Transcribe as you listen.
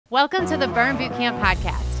Welcome to the Burn Bootcamp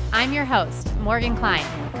podcast. I'm your host, Morgan Kline,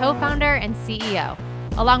 co-founder and CEO,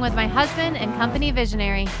 along with my husband and company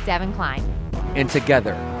visionary, Devan Kline. And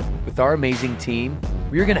together, with our amazing team,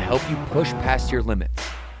 we are going to help you push past your limits,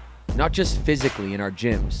 not just physically in our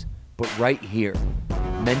gyms, but right here,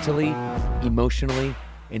 mentally, emotionally,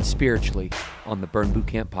 and spiritually on the Burn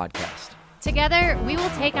Bootcamp podcast. Together, we will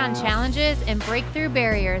take on challenges and break through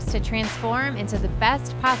barriers to transform into the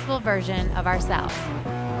best possible version of ourselves.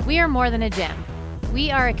 We are more than a gym. We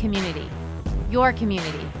are a community. Your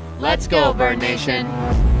community. Let's go, Burn Nation.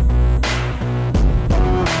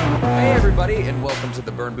 Hey, everybody, and welcome to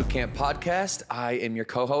the Burn Bootcamp podcast. I am your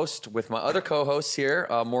co-host with my other co-hosts here,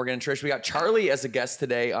 Morgan and Trish. We got Charlie as a guest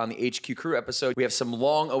today on the HQ Crew episode. We have some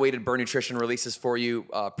long-awaited Burn Nutrition releases for you.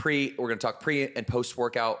 We're going to talk pre- and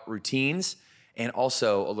post-workout routines, and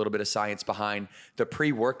also a little bit of science behind the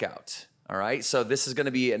pre-workout. All right, so this is going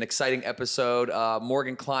to be an exciting episode.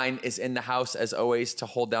 Morgan Kline is in the house, as always, to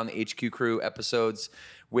hold down the HQ Crew episodes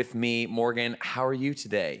with me. Morgan, how are you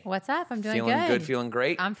today? What's up? I'm doing Feeling good? Feeling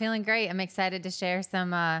great? I'm feeling great. I'm excited to share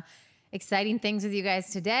some exciting things with you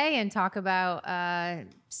guys today and talk about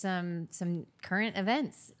some current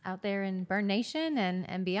events out there in Burn Nation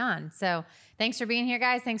and beyond. So thanks for being here,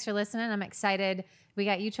 guys. Thanks for listening. I'm excited. We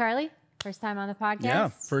got you, Charlie. First time on the podcast. Yeah,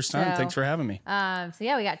 first time. Thanks for having me. We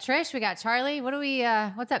got Trish, we got Charlie.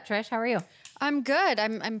 What's up, Trish? How are you? I'm good.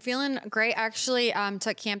 I'm feeling great. Actually,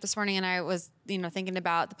 took camp this morning and I was, thinking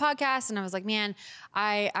about the podcast and I was like, man,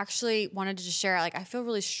 I actually wanted to just share, I feel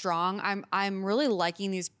really strong. I'm really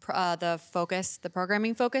liking these, the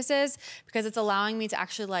programming focuses, because it's allowing me to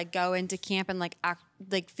actually go into camp and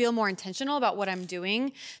feel more intentional about what I'm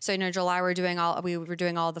doing. So, July we were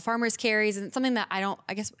doing all the farmers carries, and it's something that I don't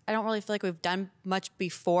really feel like we've done much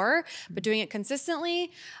before, but doing it consistently,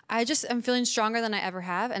 I'm feeling stronger than I ever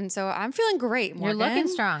have. And so I'm feeling great, Morgan. You're looking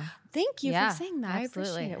strong. Thank you for saying that. Absolutely. I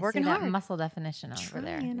appreciate it. Working hard. that muscle definition over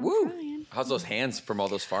there. Woo! How's those hands from all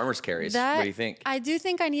those farmers carries? What do you think? I do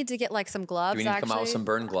think I need to get some gloves. Do we need to come out with some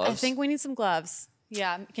burn gloves? I think we need some gloves.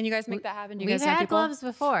 Yeah. Can you guys make that happen? We've had gloves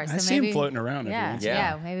before. So I see them floating around.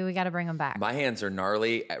 Yeah. Maybe we got to bring them back. My hands are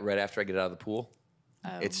gnarly right after I get out of the pool.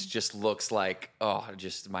 It just looks like,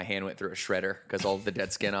 my hand went through a shredder because all the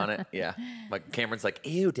dead skin on it. Yeah. Like Cameron's like,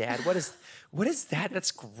 ew, Dad, what is that?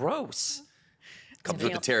 That's gross. Comes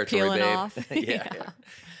with the territory, babe. Off. yeah.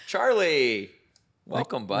 Charlie,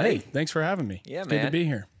 welcome, buddy. Hey, thanks for having me. Yeah, it's man. Good to be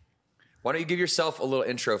here. Why don't you give yourself a little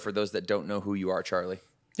intro for those that don't know who you are, Charlie?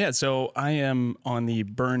 Yeah, so I am on the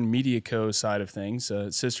Burn Media Co. side of things,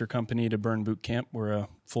 a sister company to Burn Bootcamp. We're a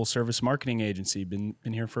full-service marketing agency. Been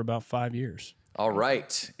here for about 5 years. All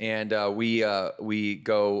right, and we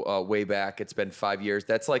go way back. It's been 5 years.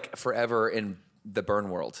 That's like forever in the burn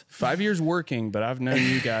world. 5 years working, but I've known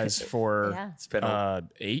you guys for it's been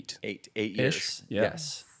eight years. Yeah.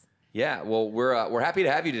 Yes. Yeah. Well, we're happy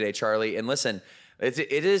to have you today, Charlie. And listen, it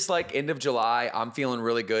is like end of July. I'm feeling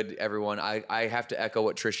really good, everyone. I have to echo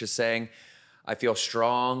what Trish is saying. I feel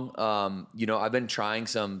strong. I've been trying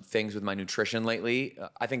some things with my nutrition lately.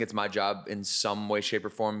 I think it's my job in some way, shape, or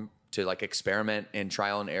form to experiment and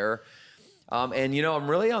trial and error. I'm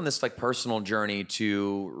really on this personal journey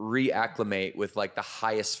to reacclimate with the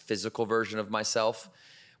highest physical version of myself,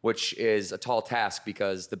 which is a tall task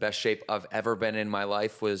because the best shape I've ever been in my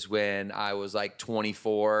life was when I was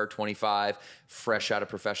 24, 25, fresh out of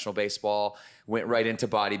professional baseball, went right into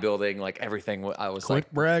bodybuilding, everything. I was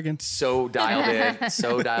Quit bragging. So dialed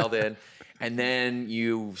in, And then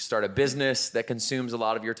you start a business that consumes a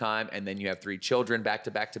lot of your time, and then you have 3 children back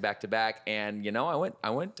to back to back to back. And I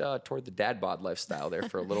went toward the dad bod lifestyle there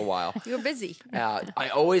for a little while. You were busy. I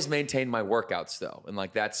always maintain my workouts though, and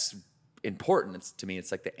that's important. To me, it's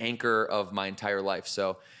the anchor of my entire life.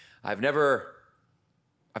 So I've never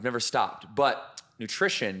stopped. But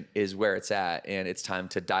nutrition is where it's at, and it's time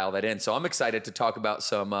to dial that in. So I'm excited to talk about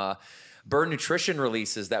some Burn Nutrition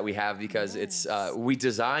releases that we have, because it's we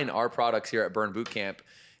design our products here at Burn Bootcamp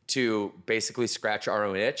to basically scratch our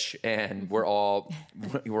own itch, and we're all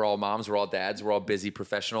moms, we're all dads, we're all busy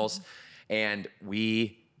professionals, and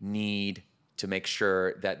we need to make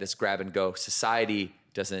sure that this grab and go society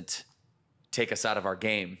doesn't take us out of our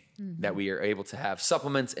game, that we are able to have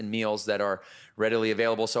supplements and meals that are readily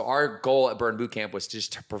available. So our goal at Burn Bootcamp was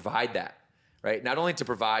just to provide that, right? Not only to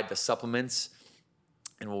provide the supplements,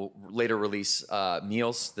 and we'll later release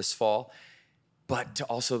meals this fall, but to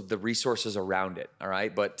also the resources around it, all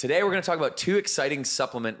right? But today we're gonna talk about 2 exciting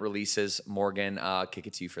supplement releases. Morgan, kick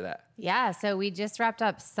it to you for that. Yeah, so we just wrapped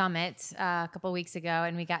up Summit a couple weeks ago,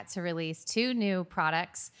 and we got to release 2 new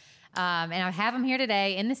products. And I have them here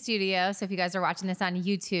today in the studio. So if you guys are watching this on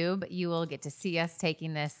YouTube, you will get to see us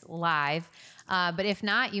taking this live. But if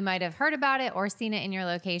not, you might have heard about it or seen it in your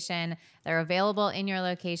location. They're available in your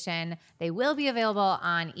location. They will be available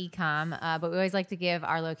on e-com, but we always like to give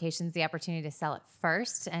our locations the opportunity to sell it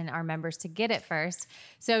first and our members to get it first.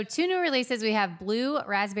 So 2 new releases. We have Blue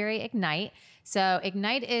Raspberry Ignite. So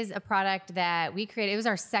Ignite is a product that we created. It was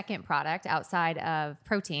our second product outside of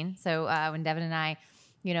protein. So when Devan and I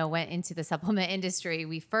went into the supplement industry,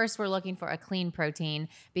 we first were looking for a clean protein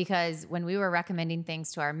because when we were recommending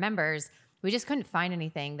things to our members, we just couldn't find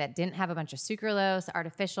anything that didn't have a bunch of sucralose,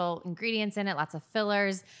 artificial ingredients in it, lots of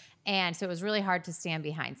fillers. And so it was really hard to stand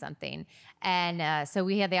behind something. And so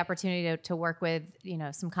we had the opportunity to work with,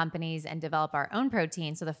 some companies and develop our own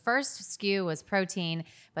protein. So the first SKU was protein,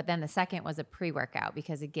 but then the second was a pre-workout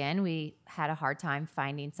because, again, we had a hard time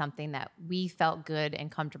finding something that we felt good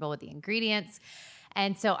and comfortable with the ingredients.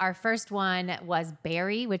 And so our first one was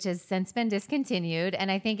berry, which has since been discontinued. And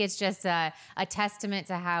I think it's just a testament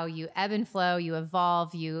to how you ebb and flow, you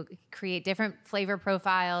evolve, you create different flavor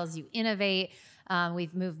profiles, you innovate.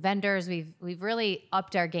 We've moved vendors. We've really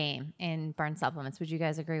upped our game in Burn supplements. Would you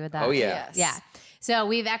guys agree with that? Oh, yeah. Yes. Yeah. So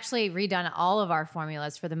we've actually redone all of our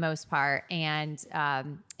formulas for the most part, and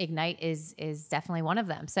Ignite is definitely one of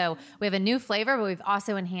them. So we have a new flavor, but we've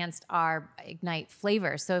also enhanced our Ignite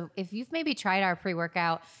flavor. So if you've maybe tried our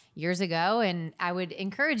pre-workout years ago, and I would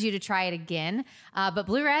encourage you to try it again, but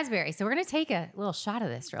blue raspberry. So we're going to take a little shot of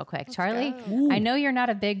this real quick. Charlie, I know you're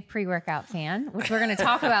not a big pre-workout fan, which we're going to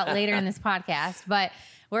talk about later in this podcast, but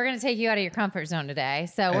we're going to take you out of your comfort zone today.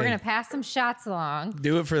 So we're going to pass some shots along.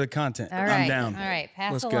 Do it for the content. All right. I'm down. All right.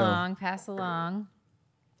 Pass Let's along.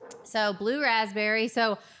 So blue raspberry.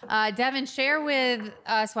 So Devan, share with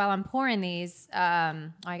us while I'm pouring these.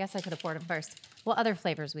 I guess I could have poured them first. What other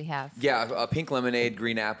flavors we have? Yeah, pink lemonade,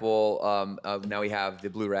 green apple. Now we have the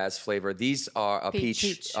blue ras flavor. These are a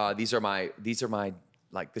peach. These are my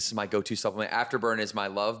this is my go-to supplement. Afterburn is my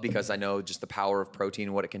love because I know just the power of protein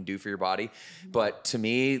and what it can do for your body. But to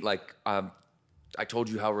me, I told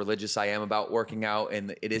you how religious I am about working out,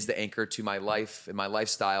 and it is the anchor to my life and my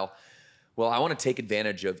lifestyle. Well, I want to take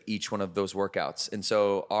advantage of each one of those workouts. And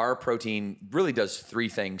so our protein really does 3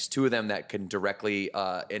 things, 2 of them that can directly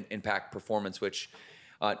impact performance, which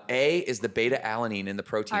A is the beta-alanine in the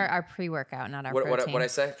protein. Our pre-workout, not our protein. What I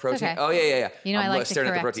say? Protein? Okay. Oh, yeah. I like to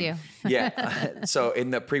correct you. Yeah. So in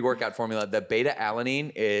the pre-workout formula, the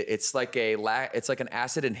beta-alanine, it's like an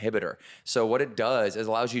acid inhibitor. So what it does is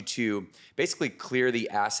allows you to basically clear the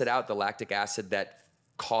acid out, the lactic acid that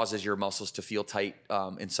causes your muscles to feel tight.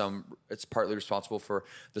 It's partly responsible for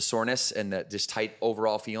the soreness and the just tight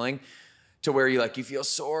overall feeling, to where you feel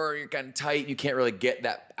sore, you're kind of tight, you can't really get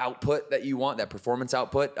that output that you want, that performance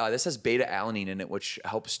output. This has beta-alanine in it, which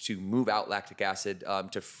helps to move out lactic acid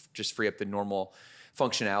to just free up the normal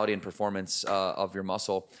functionality and performance of your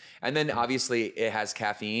muscle. And then obviously it has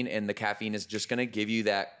caffeine, and the caffeine is just going to give you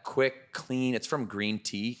that quick, clean. It's from green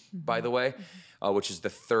tea, by the way, which is the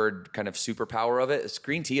third kind of superpower of it.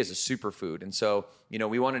 Green tea is a superfood. And so,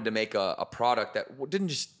 we wanted to make a product that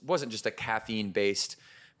wasn't just a caffeine-based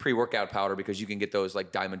pre-workout powder, because you can get those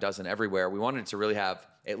like dime a dozen everywhere. We wanted it to really have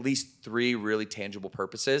at least 3 really tangible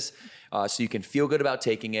purposes. So you can feel good about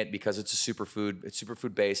taking it because it's a superfood. It's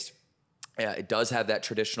superfood based. It does have that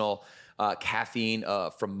traditional caffeine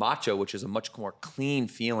from matcha, which is a much more clean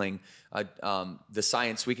feeling. The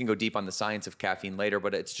science, we can go deep on the science of caffeine later,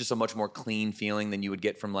 but it's just a much more clean feeling than you would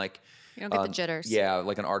get from you don't get the jitters. Yeah,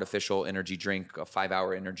 like an artificial energy drink, a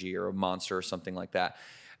 5-hour energy or a Monster or something like that.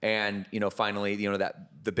 And finally, that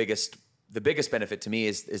the biggest benefit to me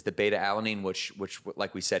is the beta-alanine, which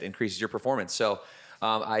like we said, increases your performance. So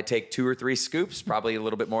I take 2 or 3 scoops, probably a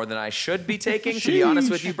little bit more than I should be taking, to be honest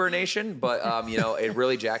with you, Burn Nation. But it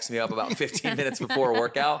really jacks me up about 15 minutes before a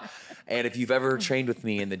workout. And if you've ever trained with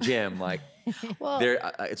me in the gym, I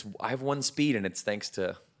have 1 speed, and it's thanks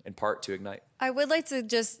to, in part, to Ignite. I would like to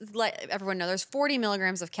just let everyone know there's 40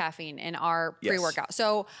 milligrams of caffeine in our pre-workout.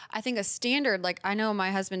 So I think a standard, I know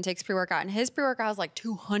my husband takes pre-workout, and his pre-workout is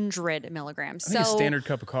 200 milligrams. I think a standard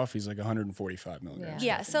cup of coffee is 145 milligrams.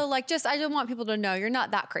 Yeah. So I just want people to know you're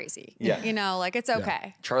not that crazy. Yeah. It's okay.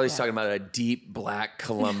 Yeah. Charlie's talking about a deep black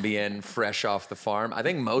Colombian fresh off the farm. I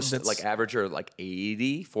think most average are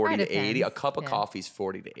 80, 40 to 80. A cup of coffee is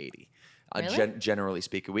 40 to 80. Really? Generally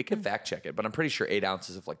speaking, we could fact check it, but I'm pretty sure 8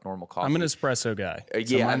 ounces of normal coffee. I'm an espresso guy.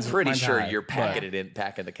 So I'm pretty sure high, you're packing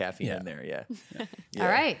the caffeine in there. Yeah. All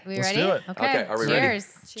right, we Let's ready? do it. Okay. Are we Cheers.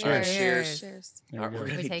 ready? Cheers. We're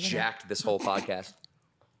gonna be jacked this whole podcast.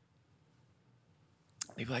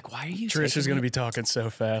 They'd be like, why are you Trish is taking going to it? be talking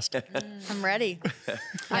so fast. I'm ready.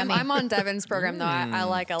 Yummy. I'm on Devan's program though. I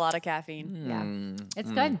like a lot of caffeine. Yeah.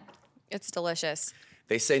 It's good. It's delicious.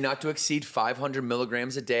 They say not to exceed 500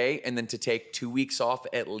 milligrams a day and then to take 2 weeks off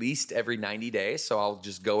at least every 90 days. So I'll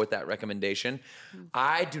just go with that recommendation.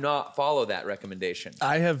 I do not follow that recommendation.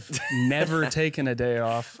 I have never taken a day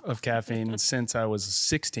off of caffeine since I was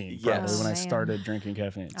 16, probably Yes. when I Man. started drinking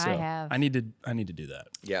caffeine. So I have. I need to do that.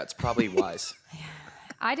 Yeah, it's probably wise.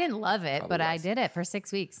 I didn't love it, but I was. did it for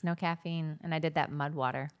 6 weeks, no caffeine, and I did that mud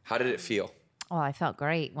water. How did it feel? Oh, I felt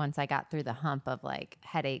great once I got through the hump of like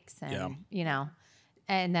headaches and,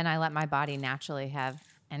 and then I let my body naturally have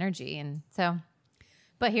energy. And so,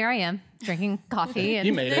 but here I am drinking coffee and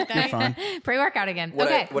You made it. You're fine. pre-workout again. What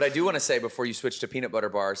Okay. I do want to say before you switch to peanut butter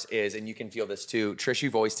bars is, and you can feel this too, Trish,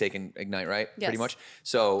 you've always taken Ignite, right? Yes. Pretty much.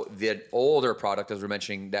 So the older product, as we're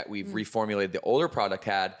mentioning, that we've reformulated, the older product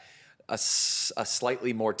had a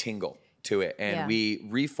slightly more tingle to it. And Yeah. we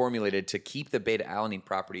reformulated to keep the beta-alanine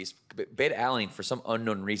properties. Beta-alanine, for some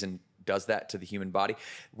unknown reason, does that to the human body.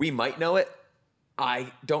 We might know it.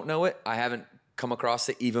 I don't know it. I haven't come across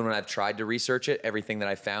it. Even when I've tried to research it, everything that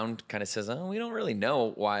I found kind of says, oh, we don't really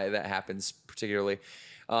know why that happens particularly.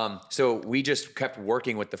 So we just kept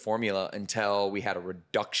working with the formula until we had a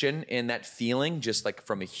reduction in that feeling, just like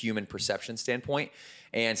from a human perception standpoint.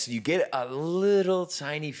 And so you get a little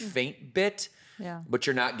tiny faint bit, Yeah. but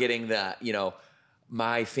you're not getting that,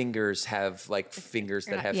 my fingers have like fingers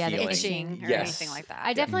that have the feeling. Itching or Yes. anything like that.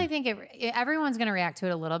 I definitely think everyone's going to react to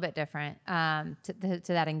it a little bit different to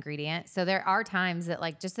that ingredient. So there are times that,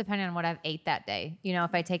 like, just depending on what I've ate that day,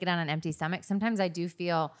 if I take it on an empty stomach, sometimes I do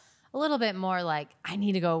feel a little bit more like I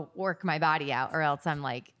need to go work my body out, or else I'm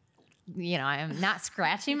like, I'm not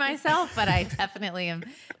scratching myself, but I definitely am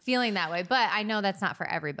feeling that way. But I know that's not for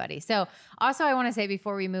everybody. So also I want to say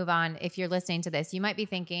before we move on, if you're listening to this, you might be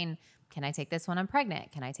thinking, can I take this when I'm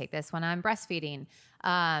pregnant? Can I take this when I'm breastfeeding?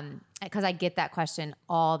 Because I get that question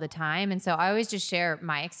all the time. And so I always just share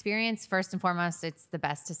my experience. First and foremost, it's the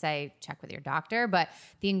best to say, check with your doctor. But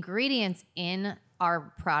the ingredients in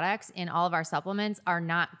our products, in all of our supplements, are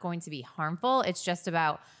not going to be harmful. It's just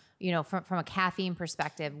about, from a caffeine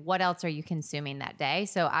perspective, what else are you consuming that day?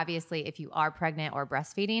 So obviously, if you are pregnant or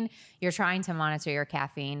breastfeeding, you're trying to monitor your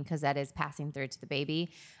caffeine because that is passing through to the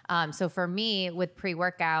baby. So for me, with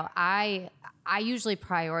pre-workout, I usually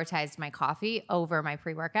prioritized my coffee over my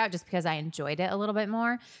pre-workout just because I enjoyed it a little bit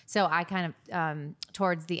more. So I kind of,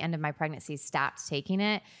 towards the end of my pregnancy, stopped taking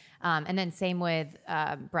it. And then same with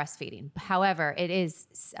breastfeeding. However, it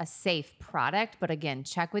is a safe product, but again,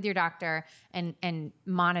 check with your doctor and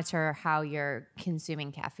monitor how you're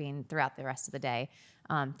consuming caffeine throughout the rest of the day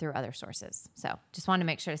through other sources. So just wanted to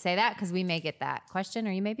make sure to say that because we may get that question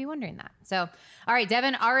or you may be wondering that. So, all right,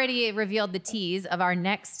 Devan already revealed the tease of our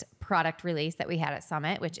next product release that we had at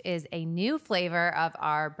Summit, which is a new flavor of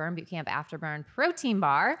our Burn Boot Camp Afterburn protein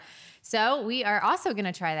bar. So we are also going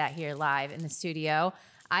to try that here live in the studio.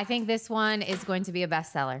 I think this one is going to be a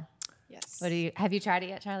bestseller. Yes. Have you tried it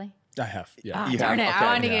yet, Charlie? I have. Yeah. Oh, You darn have? it. Okay.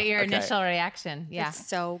 I wanted to Yeah. get your Okay. initial reaction. Yeah. It's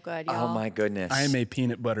so good, y'all. Oh my goodness. I am a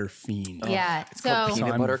peanut butter fiend. Yeah. It's called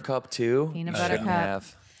peanut butter cup too. Peanut I butter shouldn't cup.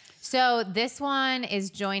 have. So this one is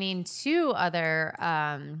joining two other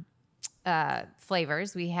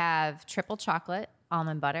flavors. We have triple chocolate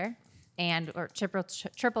almond butter or triple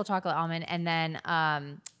chocolate almond, and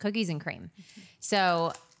then cookies and cream.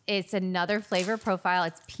 So it's another flavor profile.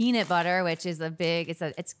 It's peanut butter, which is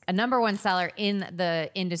it's a number one seller in the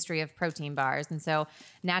industry of protein bars. And so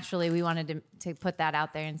naturally we wanted to put that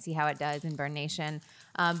out there and see how it does in Burn Nation.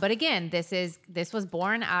 But again, this was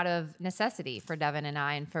born out of necessity for Devan and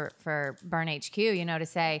I and for Burn HQ, to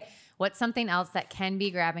say what's something else that can be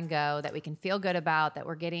grab and go, that we can feel good about, that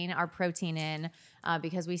we're getting our protein in,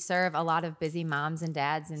 because we serve a lot of busy moms and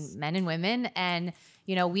dads and men and women. And,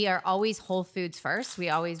 we are always whole foods first. We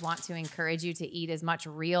always want to encourage you to eat as much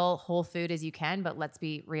real whole food as you can, but let's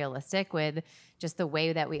be realistic with just the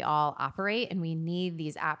way that we all operate. And we need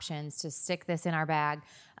these options to stick this in our bag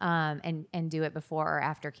and do it before or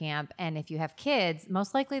after camp. And if you have kids,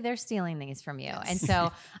 most likely they're stealing these from you. Yes. And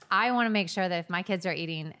so I want to make sure that if my kids are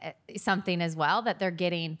eating something as well, that they're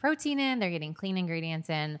getting protein in, they're getting clean ingredients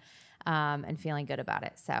in, and feeling good about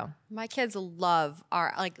it. So my kids love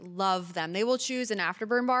them. They will choose an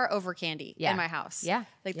Afterburn bar over candy in my house. Yeah.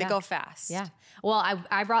 They go fast. Yeah. Well,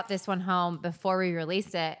 I brought this one home before we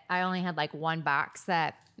released it. I only had like one box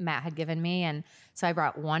that Matt had given me. And so I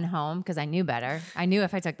brought one home because I knew better. I knew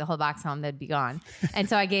if I took the whole box home, they'd be gone. And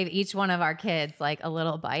so I gave each one of our kids like a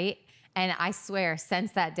little bite. And I swear,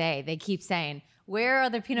 since that day, they keep saying, where are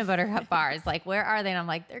the peanut butter cup bars? Like, where are they? And I'm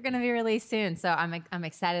like, they're going to be released soon. So I'm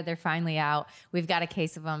excited they're finally out. We've got a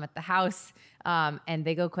case of them at the house, and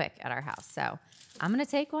they go quick at our house. So I'm going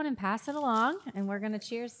to take one and pass it along, and we're going to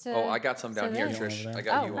cheers to. Oh, I got some down here, this. Trish. I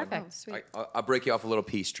got you one. perfect. Oh, sweet. I'll break you off a little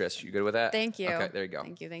piece, Trish. You good with that? Thank you. Okay, there you go.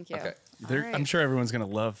 Thank you. Thank you. Okay. Right. I'm sure everyone's going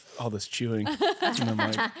to love all this chewing. And I'm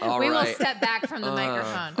like, All We will right. step back from the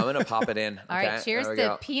microphone. I'm going to pop it in. All right, okay? cheers There to we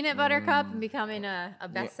go. peanut butter cup and becoming a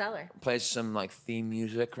bestseller. Play some like theme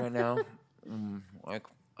music right now. Like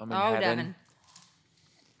I'm in Oh, heaven.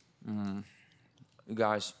 Devan. You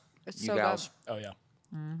guys. It's you so gals. oh, yeah.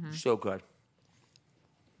 So good.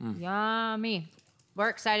 Yummy. We're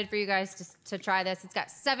excited for you guys to try this. It's got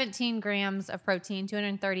 17 grams of protein,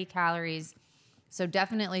 230 calories. So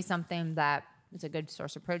definitely something that is a good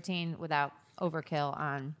source of protein without overkill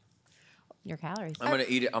on your calories. I'm gonna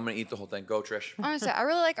eat it. I'm gonna eat the whole thing. Go, Trish. Honestly, I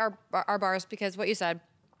really like our bars because what you said,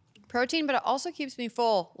 protein, but it also keeps me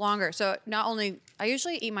full longer. So not only I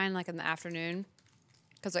usually eat mine like in the afternoon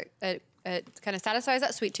because it kind of satisfies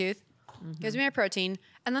that sweet tooth, gives me my protein,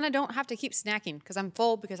 and then I don't have to keep snacking because I'm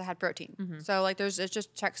full because I had protein. So like it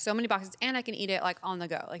just checks so many boxes, and I can eat it like on the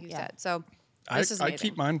go, like you said. So this is I amazing.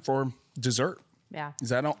 keep mine for dessert. Yeah.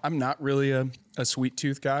 'Cause I'm not really a sweet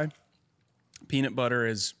tooth guy. Peanut butter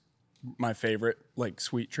is my favorite like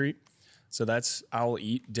sweet treat. So I'll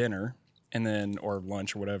eat dinner and then or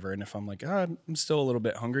lunch or whatever. And if I'm like, I'm still a little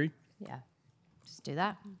bit hungry, Yeah. Just do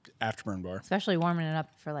that. afterburn bar. Especially warming it up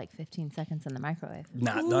for like 15 seconds in the microwave.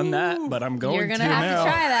 Not done that, but I'm going You're to going to have now. to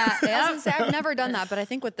try that. I was Yeah. gonna say, I've never done that, but I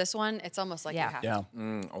think with this one, it's almost like Yeah. you have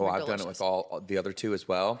Yeah. to. Oh, I've done it delicious. with all the other two as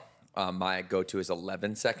well. My go-to is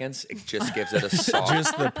 11 seconds. It just gives it a soft,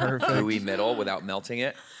 Just the perfect. gooey middle without melting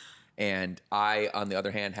it. And I, on the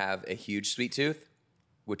other hand, have a huge sweet tooth,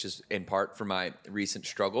 which is in part for my recent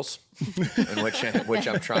struggles, in which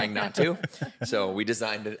I'm trying not to. So we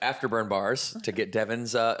designed afterburn bars to get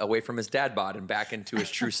Devan's away from his dad bod and back into his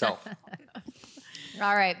true self.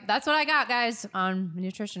 All right. That's what I got, guys, on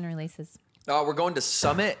nutrition releases. We're going to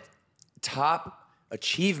Summit Top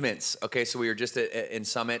Achievements. Okay, so we were just in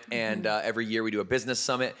Summit, and every year we do a business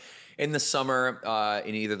summit in the summer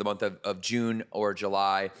in either the month of June or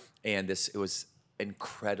July. And it was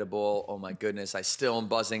incredible. Oh my goodness. I still am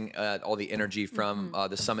buzzing all the energy from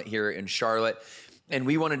the summit here in Charlotte. And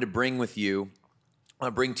we wanted to bring to you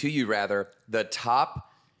the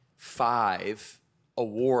top 5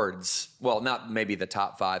 awards. Well, not maybe the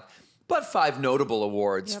top 5, but 5 notable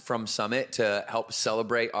awards from Summit to help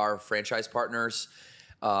celebrate our franchise partners,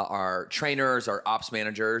 our trainers, our ops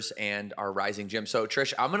managers, and our rising gym. So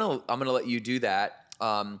Trish, I'm gonna let you do that.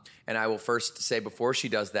 And I will first say before she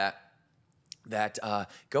does that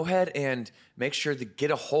go ahead and make sure to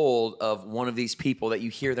get a hold of one of these people that you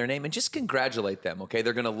hear their name and just congratulate them, okay?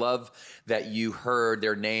 They're going to love that you heard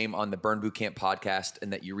their name on the Burn Boot Camp podcast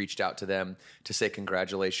and that you reached out to them to say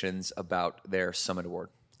congratulations about their Summit Award.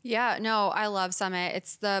 Yeah, no, I love Summit.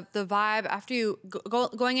 It's the vibe after you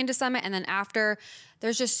going into Summit and then after.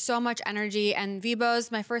 There's just so much energy. And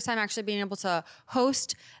Vibos, my first time actually being able to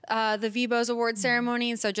host the Vibos award ceremony.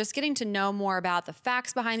 And so just getting to know more about the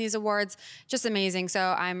facts behind these awards, just amazing.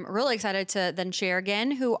 So I'm really excited to then share again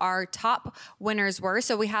who our top winners were.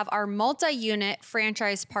 So we have our multi-unit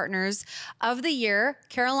franchise partners of the year,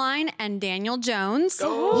 Caroline and Daniel Jones.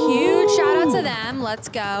 Huge shout out to them. Let's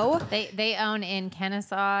go. They own in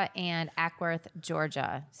Kennesaw and Ackworth,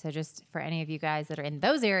 Georgia. So just for any of you guys that are in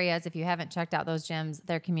those areas, if you haven't checked out those gyms,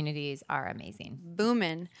 their communities are amazing.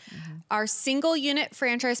 Booming. Our single unit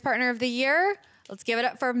franchise partner of the year. Let's give it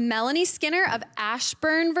up for Melanie Skinner of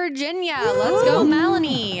Ashburn, Virginia. Let's go,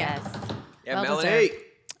 Melanie. Yes. Yeah, Well Melanie. deserved.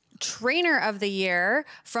 Trainer of the year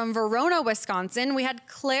from Verona, Wisconsin. We had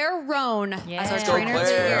Claire Roan as our Let's go, trainer of the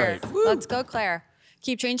Claire. year. Let's go, Claire.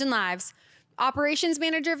 Keep changing lives. Operations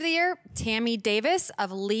manager of the year, Tammy Davis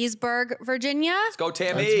of Leesburg, Virginia. Let's go,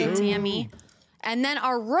 Tammy. Let's go, Tammy. And then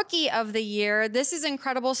our rookie of the year. This is an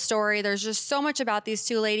incredible story. There's just so much about these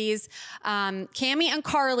two ladies. Cammie and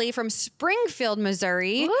Carly from Springfield,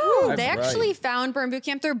 Missouri. Woo. They That's actually right. found Burn Boot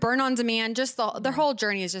Camp through Burn On Demand. Just their whole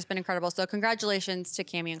journey has just been incredible. So congratulations to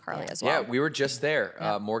Cammie and Carly as well. Yeah, we were just there.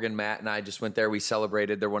 Morgan, Matt, and I just went there. We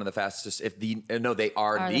celebrated. They're one of the fastest. They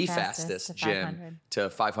are the fastest to gym 500. to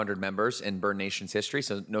 500 members in Burn Nation's history.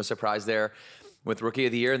 So no surprise there. With Rookie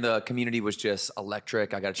of the Year, and the community was just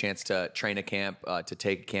electric. I got a chance to train a camp, to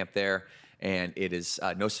take a camp there, and it is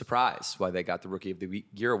no surprise why they got the Rookie of the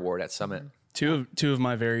Year award at Summit. Two of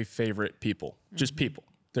my very favorite people, just people.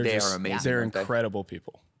 They just, are amazing, They're aren't they? incredible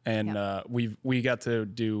people, and we got to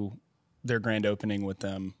do their grand opening with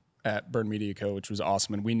them at Burn Media Co., which was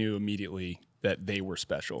awesome. And we knew immediately that they were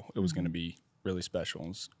special. It was going to be really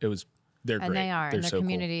special. They're great. And they are. They're And the so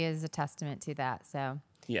community is a testament to that. So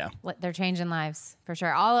Yeah. they're changing lives for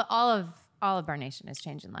sure. All of Burn Nation is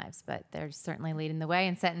changing lives, but they're certainly leading the way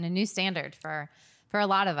and setting a new standard for a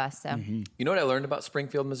lot of us. So You know what I learned about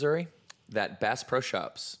Springfield, Missouri? That Bass Pro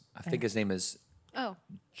Shops, I think his name is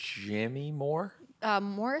Jimmy Moore.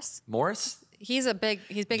 Morris. Morris? He's big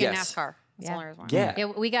in Yes. NASCAR. That's Yeah. all there is one. Yeah.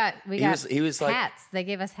 we got He was like- hats. They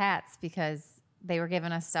gave us hats because they were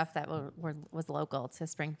giving us stuff that was local to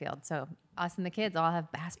Springfield. So us and the kids all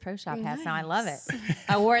have Bass Pro Shop hats now. I love it.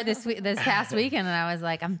 I wore it this past weekend, and I was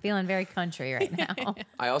like, I'm feeling very country right now.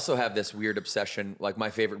 I also have this weird obsession. Like, my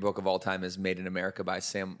favorite book of all time is Made in America by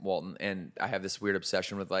Sam Walton. And I have this weird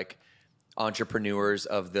obsession with like entrepreneurs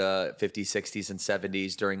of the 50s, 60s, and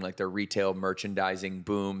 70s during like their retail merchandising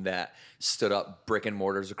boom that stood up brick and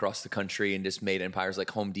mortars across the country and just made empires, like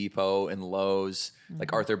Home Depot and Lowe's.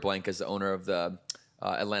 Like Arthur Blank is the owner of the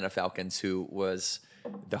Atlanta Falcons, who was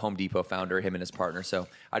the Home Depot founder, him and his partner. So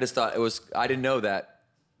I just thought I didn't know that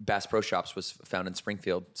Bass Pro Shops was found in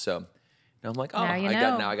Springfield. So I'm like, oh, Now you I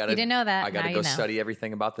know. got You didn't know that. I got to Now go you know. study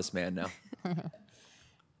everything about this man now.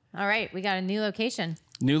 All right, we got a new location.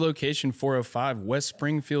 New location, 405 West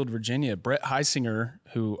Springfield, Virginia. Brett Heisinger,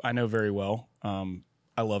 who I know very well.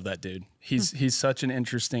 I love that dude. He's such an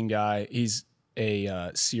interesting guy. He's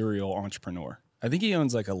a serial entrepreneur. I think he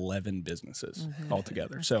owns like 11 businesses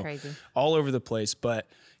altogether. So crazy. all over the place, but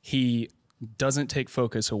he doesn't take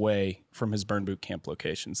focus away from his Burn Boot Camp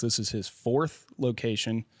locations. This is his 4th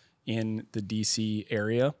location in the DC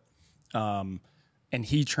area. And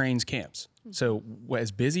he trains camps. So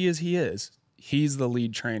as busy as he is, he's the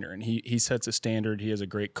lead trainer, and he sets a standard. He has a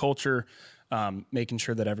great culture, making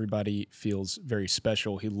sure that everybody feels very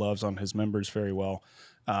special. He loves on his members very well.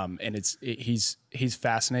 And he's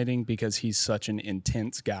fascinating because he's such an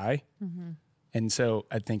intense guy. And so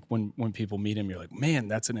I think when people meet him, you're like, man,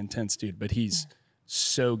 that's an intense dude, but he's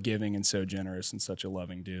so giving and so generous and such a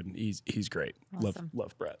loving dude. And he's great. Awesome.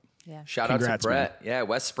 Love Brett. Yeah. Shout Congrats, out to Brett. Yeah,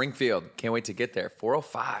 West Springfield. Can't wait to get there.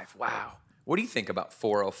 405. Wow. What do you think about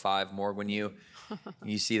 405 more when you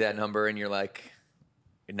see that number and you're like,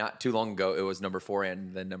 not too long ago it was number 4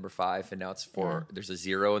 and then number 5, and now it's 4. Yeah. There's a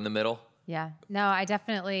 0 in the middle. Yeah. No, I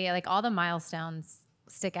definitely like all the milestones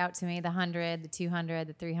stick out to me. The 100, the 200,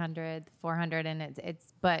 the 300, the 400, and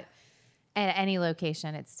but at any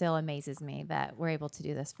location, it still amazes me that we're able to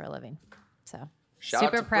do this for a living. So Shout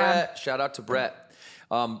super out to proud. Brett. Shout out to Brett.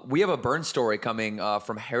 We have a burn story coming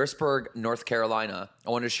from Harrisburg, North Carolina. I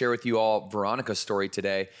wanted to share with you all Veronica's story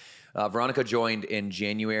today. Veronica joined in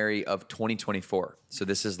January of 2024. So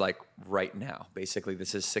this is like right now. Basically,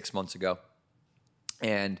 this is 6 months ago.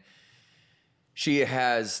 And she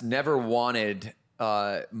has never wanted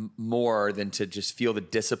more than to just feel the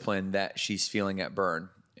discipline that she's feeling at Burn.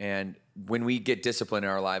 And when we get discipline in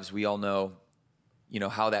our lives, we all know,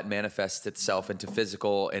 how that manifests itself into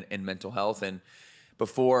physical and mental health. And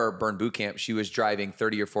before Burn Boot Camp, she was driving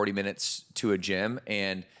 30 or 40 minutes to a gym,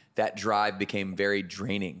 and that drive became very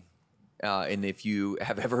draining. And if you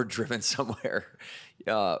have ever driven somewhere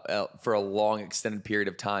for a long, extended period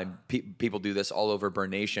of time, people do this all over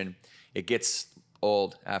Burn Nation. It gets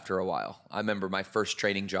old after a while. I remember my first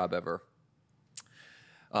training job ever.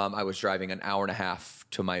 I was driving an hour and a half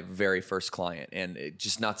to my very first client, and it's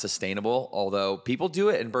just not sustainable. Although people do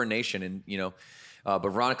it in Burn Nation, and but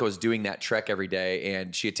Veronica was doing that trek every day,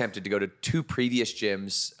 and she attempted to go to 2 previous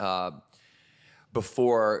gyms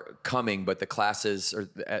before coming, but the classes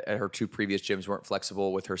at her 2 previous gyms weren't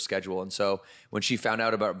flexible with her schedule. And so when she found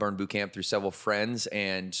out about Burn Boot Camp through several friends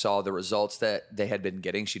and saw the results that they had been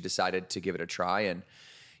getting, she decided to give it a try. And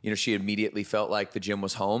she immediately felt like the gym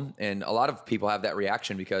was home. And a lot of people have that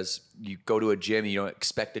reaction because you go to a gym, you don't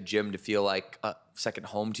expect a gym to feel like a second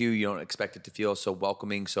home to you. You don't expect it to feel so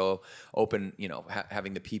welcoming, so open,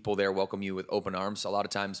 having the people there welcome you with open arms. A lot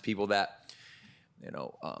of times people that,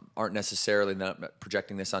 aren't necessarily, not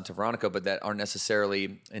projecting this onto Veronica, but that aren't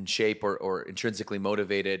necessarily in shape or intrinsically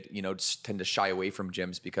motivated, just tend to shy away from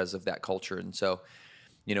gyms because of that culture. And so,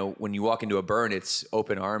 when you walk into a Burn, it's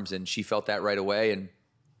open arms, and she felt that right away. And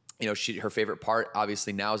her favorite part,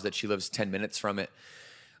 obviously, now is that she lives 10 minutes from it.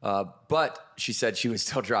 But she said she would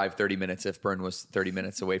still drive 30 minutes if Burn was 30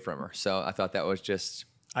 minutes away from her. So I thought that was just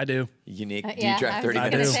I do. unique. Do Yeah, you drive 30 I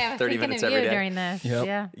was minutes? gonna say, I was 30 thinking minutes of every you day during this. Yep.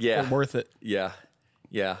 Yeah. Yeah, Worth it. yeah,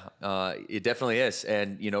 it definitely is.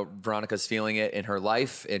 And Veronica's feeling it in her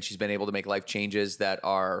life, and she's been able to make life changes that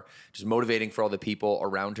are just motivating for all the people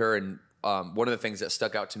around her. And one of the things that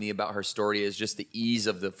stuck out to me about her story is just the ease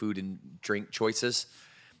of the food and drink choices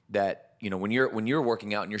that when you're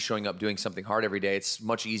working out and you're showing up doing something hard every day, it's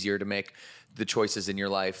much easier to make the choices in your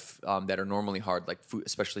life that are normally hard, like food,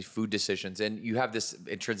 especially food decisions. And you have this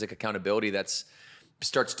intrinsic accountability that's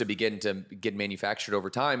starts to begin to get manufactured over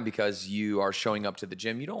time because you are showing up to the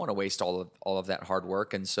gym. You don't want to waste all of that hard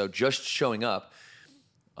work. And so just showing up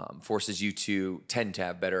forces you to tend to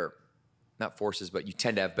have better, not forces, but you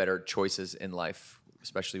tend to have better choices in life,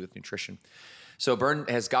 especially with nutrition. So Bern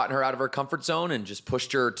has gotten her out of her comfort zone and just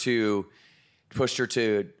pushed her to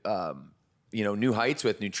new heights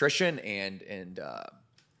with nutrition and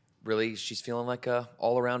really she's feeling like a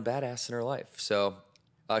all around badass in her life. So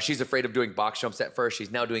she's afraid of doing box jumps at first. She's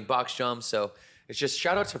now doing box jumps. So it's just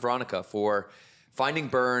shout out to Veronica for finding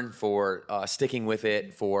Bern, for sticking with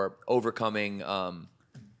it, for overcoming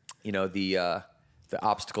the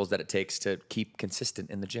obstacles that it takes to keep consistent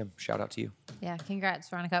in the gym. Shout out to you. Yeah, congrats,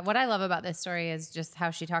 Veronica. What I love about this story is just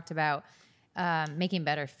how she talked about making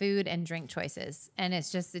better food and drink choices. And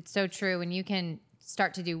it's so true. When you can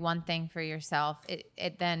start to do one thing for yourself,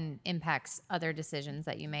 it then impacts other decisions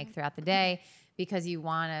that you make throughout the day because you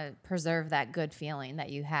want to preserve that good feeling that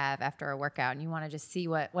you have after a workout. And you want to just see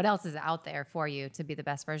what else is out there for you to be the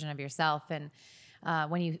best version of yourself. And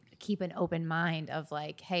when you keep an open mind of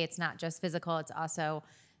like, hey, it's not just physical, it's also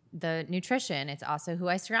the nutrition, it's also who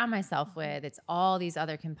I surround myself with, it's all these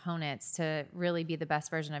other components to really be the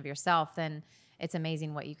best version of yourself, then it's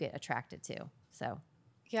amazing what you get attracted to. So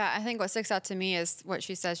yeah, I think what sticks out to me is what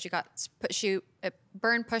she says.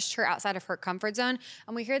 Burn pushed her outside of her comfort zone.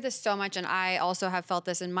 And we hear this so much. And I also have felt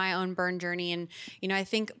this in my own burn journey. And, I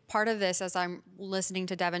think part of this, as I'm listening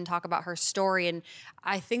to Devan talk about her story, and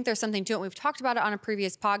I think there's something to it. We've talked about it on a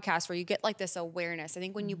previous podcast where you get like this awareness. I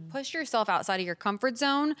think when you push yourself outside of your comfort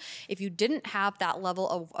zone, if you didn't have that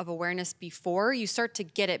level of awareness before, you start to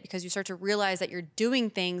get it because you start to realize that you're doing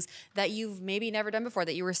things that you've maybe never done before,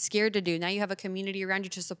 that you were scared to do. Now you have a community around you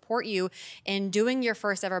to support you in doing your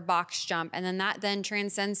first ever box jump. And then that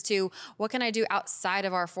transcends to what can I do outside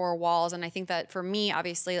of our four walls. And I think that for me,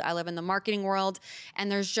 obviously I live in the marketing world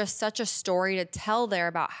and there's just such a story to tell there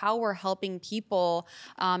about how we're helping people,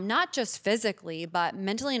 not just physically, but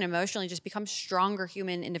mentally and emotionally just become stronger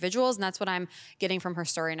human individuals. And that's what I'm getting from her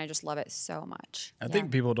story. And I just love it so much. I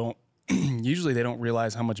think people don't, usually they don't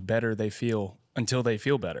realize how much better they feel until they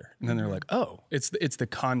feel better. And then they're like, oh, it's the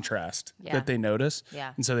contrast that they notice.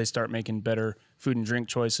 Yeah. And so they start making better food and drink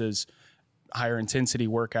choices, higher intensity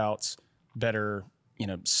workouts, better,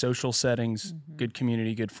 social settings, good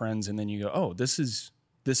community, good friends. And then you go, oh, this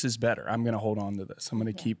is better. I'm going to hold on to this. I'm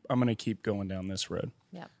going to keep going down this road.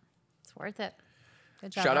 Yep. It's worth it.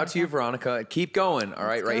 Good job. Shout out to you, Veronica. Keep going. All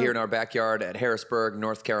right. Let's go. Here in our backyard at Harrisburg,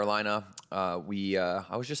 North Carolina. I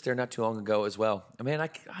was just there not too long ago as well. I mean, I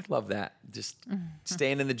love that. Just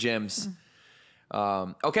staying in the gyms.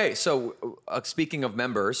 Okay, so speaking of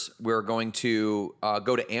members, we're going to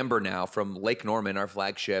go to Amber now from Lake Norman, our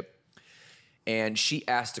flagship. And she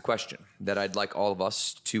asked a question that I'd like all of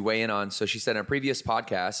us to weigh in on. So she said in a previous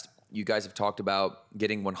podcast, you guys have talked about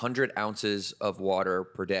getting 100 ounces of water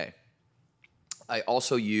per day. I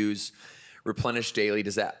also use Replenish Daily.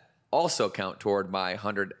 Does that also count toward my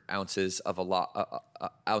 100 ounces of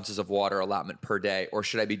ounces of water allotment per day? Or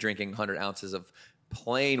should I be drinking 100 ounces of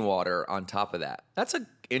plain water on top of that? That's an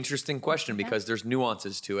interesting question because there's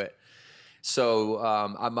nuances to it. So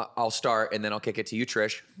I'll start and then I'll kick it to you,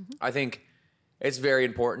 Trish. I think it's very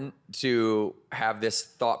important to have this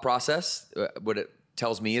thought process. What it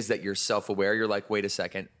tells me is that you're self-aware. You're like, wait a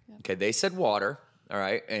second. Okay, they said water. All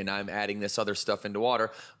right. And I'm adding this other stuff into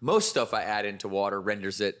water. Most stuff I add into water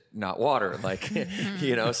renders it not water. Like,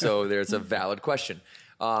 so there's a valid question.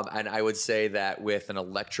 And I would say that with an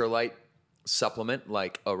electrolyte supplement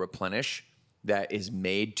like a Replenish that is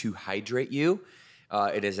made to hydrate you,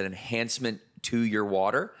 it is an enhancement to your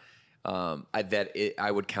water. I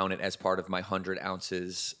would count it as part of my 100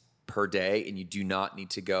 ounces per day. And you do not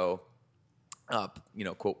need to go up,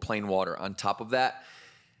 quote, plain water on top of that,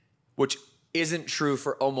 which isn't true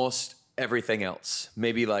for almost everything else.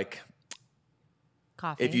 Maybe like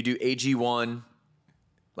coffee. If you do AG1,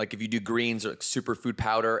 like if you do greens or like superfood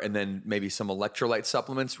powder, and then maybe some electrolyte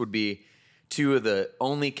supplements would be two of the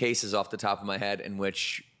only cases off the top of my head in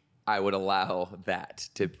which I would allow that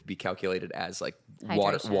to be calculated as like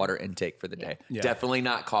water intake for the day. Yeah. Definitely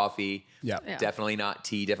not coffee. Yeah. Definitely not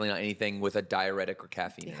tea. Definitely not anything with a diuretic or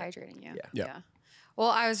caffeine. Dehydrating you. Yeah. Well, Well,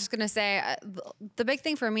 I was just going to say the big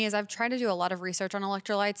thing for me is I've tried to do a lot of research on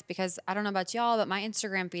electrolytes because I don't know about y'all, but my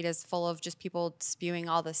Instagram feed is full of just people spewing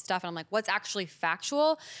all this stuff. And I'm like, what's actually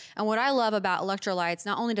factual? And what I love about electrolytes,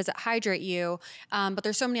 not only does it hydrate you, but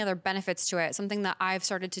there's so many other benefits to it. Something that I've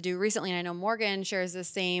started to do recently, and I know Morgan shares the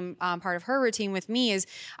same part of her routine with me, is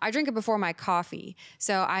I drink it before my coffee.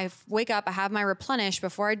 So I wake up, I have my replenish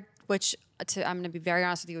before I'm going to be very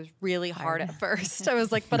honest with you, it was really hard at first. I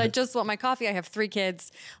was like, but I just want my coffee. I have 3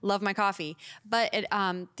 kids, love my coffee. But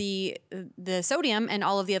the sodium and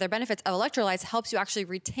all of the other benefits of electrolytes helps you actually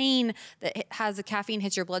retain that has the caffeine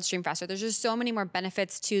hits your bloodstream faster. There's just so many more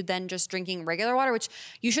benefits to than just drinking regular water, which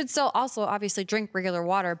you should still also obviously drink regular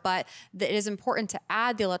water, but it is important to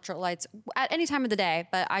add the electrolytes at any time of the day.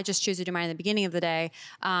 But I just choose to do mine in the beginning of the day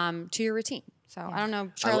to your routine. So I don't know,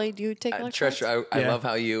 Charlie, do you take electrolytes? Trish, I love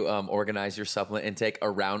how you organize your supplement intake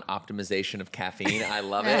around optimization of caffeine. I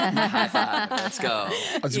love it. High five. Let's go.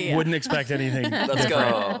 I just wouldn't expect anything. Let's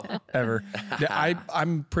go. Ever.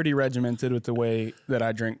 I'm pretty regimented with the way that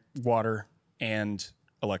I drink water and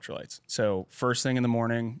electrolytes. So first thing in the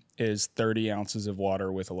morning is 30 ounces of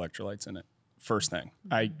water with electrolytes in it. First thing.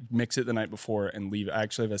 I mix it the night before and leave it. I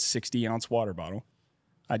actually have a 60-ounce water bottle.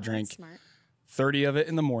 I drink 30 of it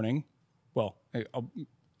in the morning. Well, I'll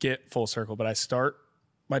get full circle, but I start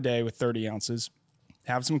my day with 30 ounces,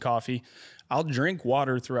 have some coffee. I'll drink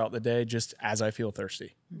water throughout the day just as I feel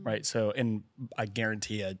thirsty, right? So, and I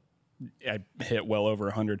guarantee I hit well over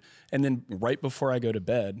 100. And then right before I go to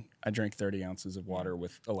bed, I drink 30 ounces of water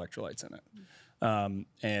with electrolytes in it.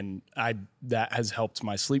 And that has helped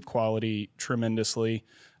my sleep quality tremendously.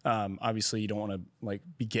 Obviously, you don't want to like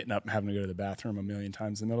be getting up and having to go to the bathroom a million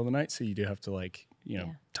times in the middle of the night. So you do have to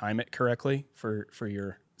time it correctly for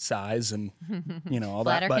your size and, all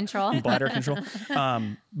bladder that. Control. Bladder control.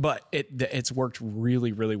 But it's worked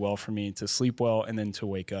really, really well for me to sleep well and then to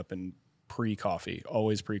wake up and pre-coffee,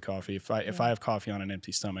 always pre-coffee. If I have coffee on an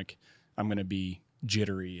empty stomach, I'm going to be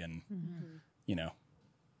jittery and,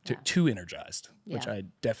 too energized, which I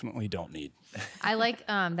definitely don't need. I like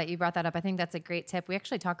that you brought that up. I think that's a great tip. We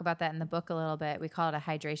actually talk about that in the book a little bit. We call it a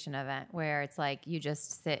hydration event, where it's like you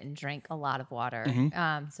just sit and drink a lot of water.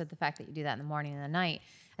 So the fact that you do that in the morning and the night,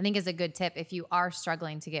 I think is a good tip if you are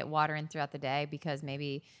struggling to get water in throughout the day because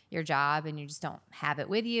maybe your job and you just don't have it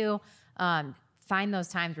with you. Find those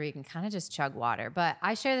times where you can kind of just chug water. But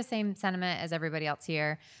I share the same sentiment as everybody else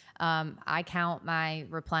here. I count my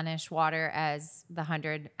replenish water as the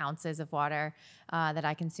 100 ounces of water that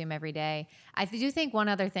I consume every day. I do think one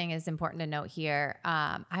other thing is important to note here.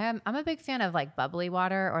 I'm a big fan of like bubbly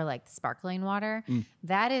water or like sparkling water.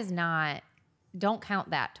 That is not, don't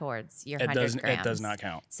count that towards your 100 grams. It does not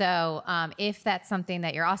count. So if that's something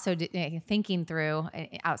that you're also thinking through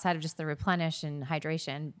outside of just the replenish and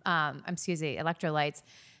hydration, electrolytes,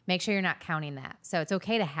 make sure you're not counting that. So it's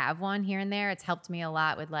okay to have one here and there. It's helped me a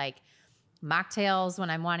lot with like mocktails. When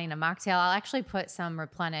I'm wanting a mocktail, I'll actually put some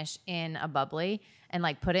replenish in a bubbly and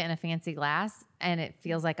like put it in a fancy glass. And it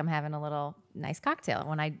feels like I'm having a little nice cocktail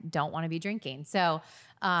when I don't want to be drinking. So,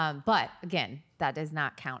 but again, that does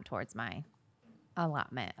not count towards my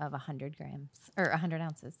allotment of 100 grams or 100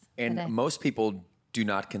 ounces. And most people do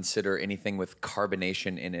not consider anything with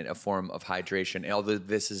carbonation in it a form of hydration. Although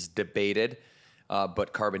this is debated,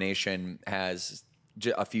 but carbonation has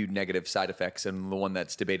a few negative side effects. And the one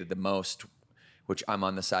that's debated the most, which I'm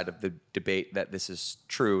on the side of the debate that this is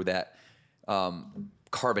true, that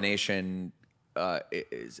carbonation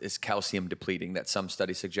is calcium depleting, that some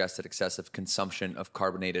studies suggest that excessive consumption of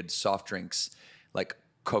carbonated soft drinks like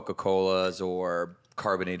Coca-Colas or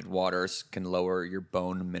carbonated waters can lower your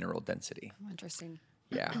bone mineral density. Oh, interesting.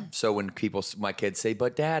 Yeah. So when my kids say,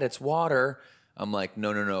 but Dad, it's water. I'm like,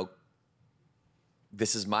 no.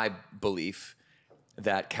 This is my belief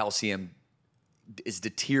that calcium is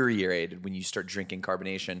deteriorated when you start drinking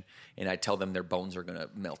carbonation, and I tell them their bones are going to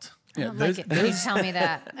melt. I don't like it when you tell me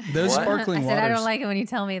that. Those sparkling I said, waters. I don't like it when you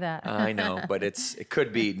tell me that. I know, but it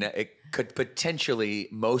could potentially,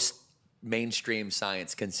 most mainstream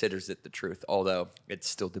science considers it the truth, although it's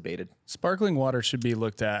still debated. Sparkling water should be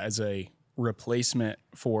looked at as a replacement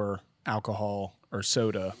for alcohol or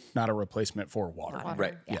soda, not a replacement for water.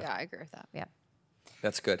 Right. Yeah, I agree with that. Yeah.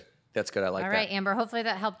 That's good. I like that. All right, Amber, hopefully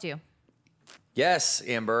that helped you. Yes,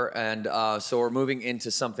 Amber. And so we're moving into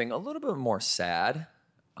something a little bit more sad.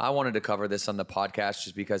 I wanted to cover this on the podcast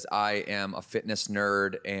just because I am a fitness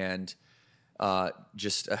nerd and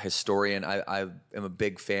just a historian. I am a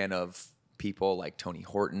big fan of people like Tony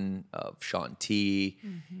Horton, of Shaun T.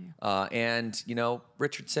 And,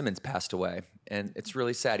 Richard Simmons passed away. And it's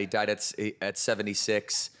really sad. He died at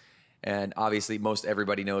 76. And obviously, most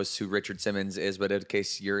everybody knows who Richard Simmons is, but in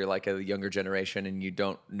case you're like a younger generation and you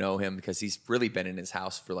don't know him, because he's really been in his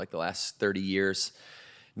house for like the last 30 years,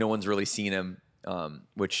 no one's really seen him,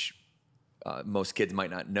 which most kids might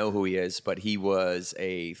not know who he is, but he was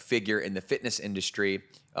a figure in the fitness industry,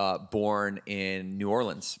 born in New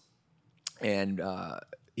Orleans. And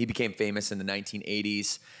he became famous in the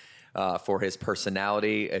 1980s for his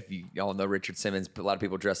personality. If you all know Richard Simmons, a lot of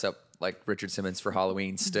people dress up like Richard Simmons for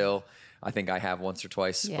Halloween still. I think I have once or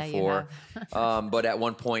twice before. But at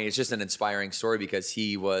one point, it's just an inspiring story because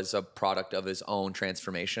he was a product of his own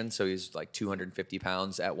transformation. So he's like 250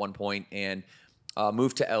 pounds at one point and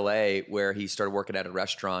moved to LA, where he started working at a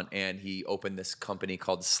restaurant, and he opened this company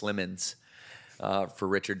called Simmons for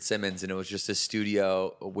Richard Simmons. And it was just a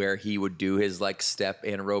studio where he would do his like step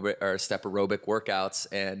aerobic workouts,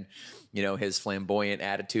 and you know, his flamboyant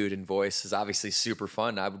attitude and voice is obviously super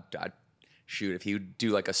fun. I'd shoot, if he would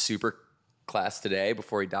do like a super class today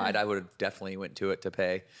before he died, I would have definitely went to it to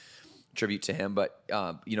pay tribute to him. But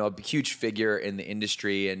you know, a huge figure in the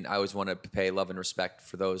industry, and I always want to pay love and respect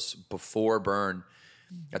for those before Burn.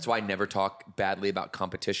 That's why I never talk badly about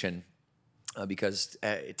competition, because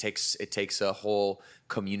it takes a whole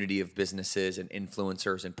community of businesses and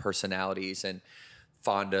influencers and personalities and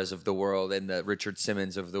Fondas of the world and the Richard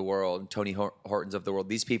Simmons of the world and Tony Hortons of the world.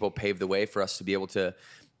 These people paved the way for us to be able to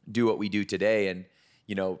do what we do today. And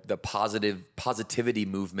you know, the positivity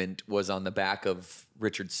movement was on the back of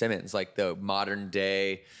Richard Simmons, like the modern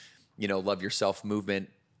day, you know, love yourself movement,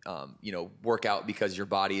 you know, work out because your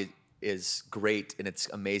body is great and it's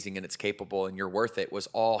amazing and it's capable and you're worth it, was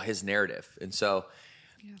all his narrative. And so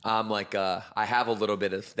I'm like, I have a little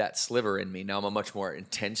bit of that sliver in me. Now I'm a much more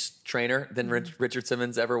intense trainer than Richard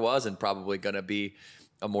Simmons ever was, and probably going to be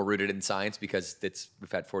more rooted in science because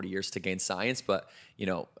we've had 40 years to gain science. But, you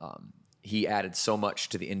know, he added so much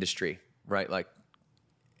to the industry, right? Like,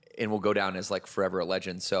 and will go down as like forever a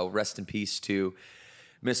legend. So rest in peace to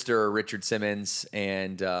Mr. Richard Simmons.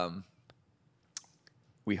 And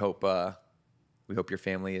we hope your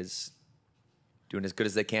family is doing as good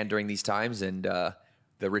as they can during these times. And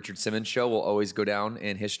the Richard Simmons Show will always go down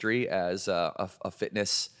in history as a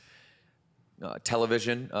fitness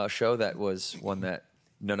television show that was one that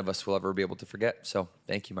none of us will ever be able to forget. So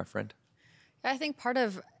thank you, my friend. I think part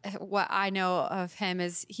of what I know of him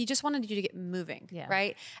is he just wanted you to get moving,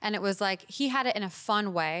 right? And it was like he had it in a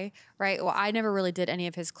fun way, right? Well, I never really did any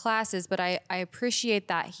of his classes, but I appreciate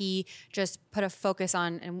that he just put a focus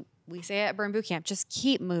on, and we say it at Burn Boot Camp, just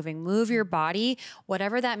keep moving, move your body,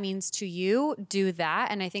 whatever that means to you, do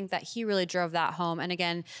that. And I think that he really drove that home. And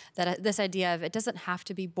again, that this idea of it doesn't have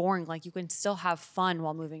to be boring, like you can still have fun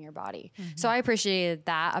while moving your body. So I appreciated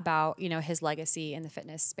that about, you know, his legacy in the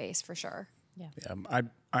fitness space for sure. Yeah,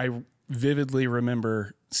 I vividly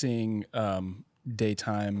remember seeing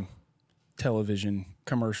daytime television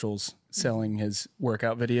commercials selling his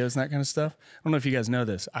workout videos and that kind of stuff. I don't know if you guys know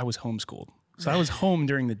this. I was homeschooled. So I was home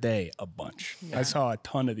during the day a bunch. I saw a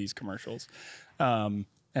ton of these commercials and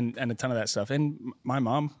a ton of that stuff. And my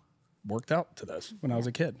mom worked out to those when I was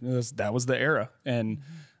a kid. That was the era. And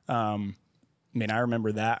I mean, I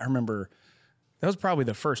remember that. I remember that was probably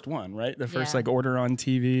the first one, right? The first like order on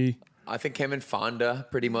TV. I think him and Fonda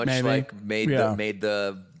pretty much made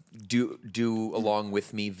the do along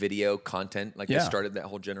with me video content. Like they started that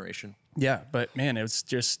whole generation. Yeah, but man, it was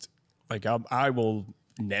just like I will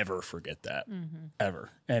never forget that ever,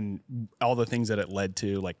 and all the things that it led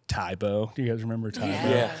to, like Tybo. Do you guys remember Tybo?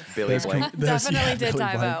 Yeah, Billy Blank. Definitely did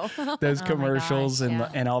Tybo. Those commercials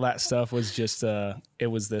and all that stuff was just it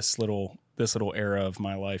was this little era of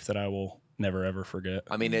my life that I will never ever forget.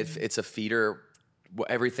 I mean, it's a feeder.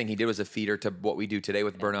 Everything he did was a feeder to what we do today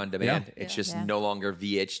with Burn on Demand. It's just no longer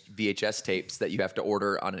VHS tapes that you have to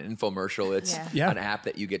order on an infomercial. It's an app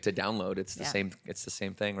that you get to download. It's the same. It's the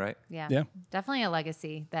same thing, right? Yeah, definitely a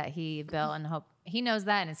legacy that he built, and hope he knows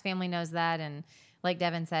that, and his family knows that, and like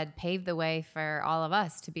Devan said, paved the way for all of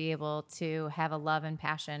us to be able to have a love and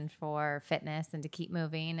passion for fitness and to keep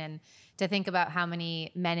moving, and to think about how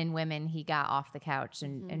many men and women he got off the couch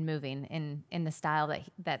and moving in the style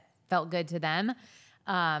that felt good to them.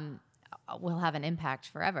 Will have an impact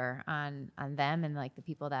forever on them and like the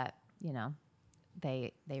people that, you know,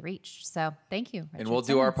 they reached. So thank you, Richard and we'll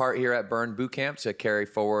do our part here at Burn Boot Camp to carry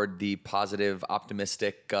forward the positive,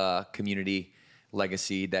 optimistic community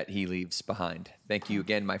legacy that he leaves behind. Thank you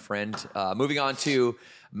again, my friend. Moving on to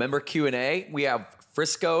member Q&A, we have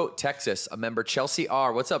Frisco, Texas, a member Chelsea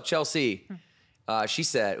R. What's up, Chelsea? She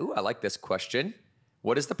said, ooh, I like this question.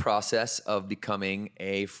 what is the process of becoming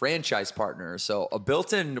a franchise partner? So a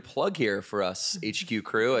built-in plug here for us HQ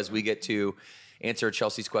crew as we get to answer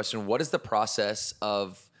Chelsea's question. What is the process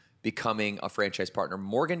of becoming a franchise partner?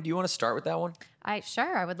 Morgan, do you want to start with that one?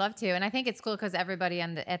 Sure, I would love to. And I think it's cool because everybody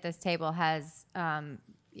at this table has,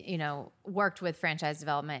 worked with franchise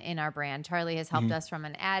development in our brand. Charlie has helped us from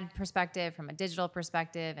an ad perspective, from a digital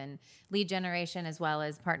perspective, and lead generation, as well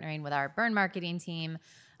as partnering with our burn marketing team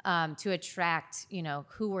to attract,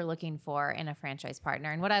 who we're looking for in a franchise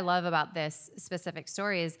partner. And what I love about this specific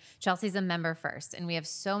story is Chelsea's a member first. And we have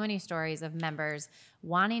so many stories of members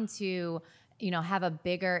wanting to have a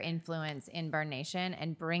bigger influence in Burn Nation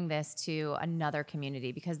and bring this to another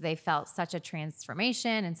community because they felt such a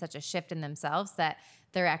transformation and such a shift in themselves that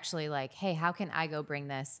they're actually like, hey, how can I go bring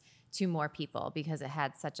this to more people because it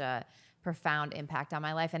had such a profound impact on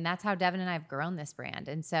my life. And that's how Devan and I have grown this brand.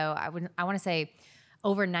 And so I want to say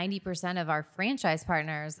over 90% of our franchise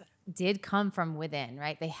partners did come from within,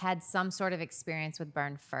 right? They had some sort of experience with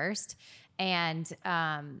Burn first. And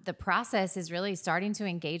the process is really starting to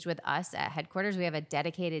engage with us at headquarters. We have a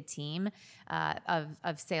dedicated team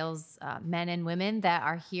of sales men and women that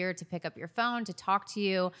are here to pick up your phone, to talk to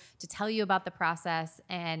you, to tell you about the process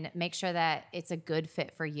and make sure that it's a good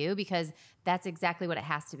fit for you because that's exactly what it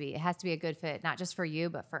has to be. It has to be a good fit, not just for you,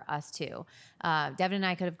 but for us too. Devan and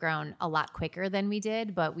I could have grown a lot quicker than we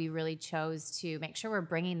did, but we really chose to make sure we're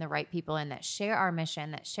bringing the right people in that share our mission,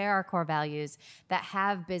 that share our core values, that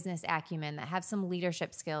have business acumen, that have some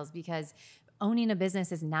leadership skills because owning a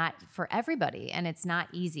business is not for everybody and it's not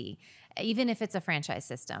easy. Even if it's a franchise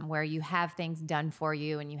system where you have things done for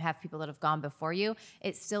you and you have people that have gone before you,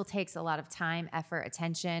 it still takes a lot of time, effort,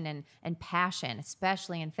 attention, and passion,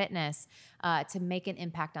 especially in fitness, to make an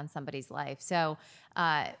impact on somebody's life. So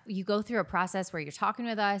you go through a process where you're talking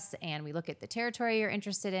with us and we look at the territory you're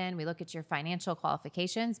interested in. We look at your financial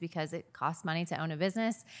qualifications because it costs money to own a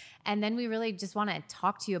business. And then we really just want to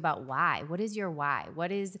talk to you about why. What is your why?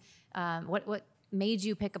 What is what made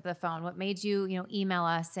you pick up the phone? What made you, email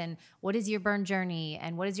us? And what is your burn journey?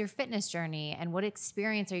 And what is your fitness journey? And what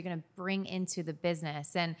experience are you going to bring into the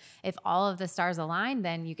business? And if all of the stars align,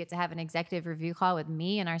 then you get to have an executive review call with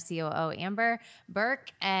me and our COO, Amber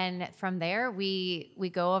Burke. And from there, we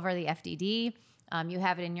go over the FDD. You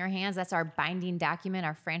have it in your hands. That's our binding document,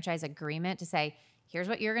 our franchise agreement to say, here's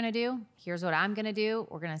what you're going to do. Here's what I'm going to do.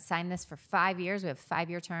 We're going to sign this for 5 years. We have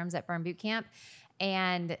 5-year terms at Burn Boot Camp.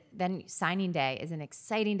 And then signing day is an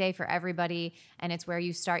exciting day for everybody. And it's where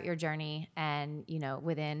you start your journey. And,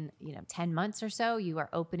 within, 10 months or so, you are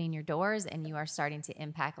opening your doors and you are starting to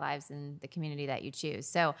impact lives in the community that you choose.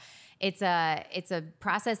 So it's a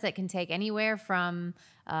process that can take anywhere from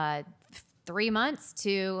 3 months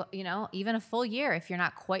to, even a full year if you're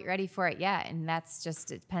not quite ready for it yet. And that's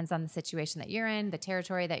just, it depends on the situation that you're in, the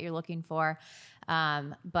territory that you're looking for.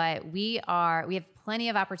 But we have plenty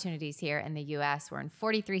of opportunities here in the U.S. We're in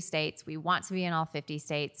 43 states. We want to be in all 50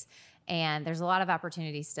 states. And there's a lot of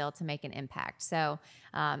opportunities still to make an impact. So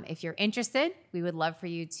if you're interested, we would love for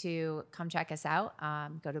you to come check us out.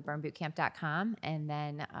 Go to burnbootcamp.com and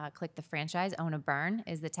then click the franchise. Own a Burn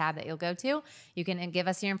is the tab that you'll go to. You can give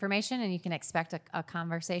us your information and you can expect a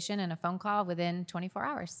conversation and a phone call within 24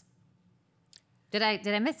 hours. Did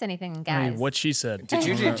I miss anything, guys? I mean, what she said. Did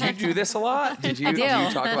you do this a lot? Do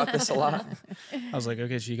you talk about this a lot? I was like,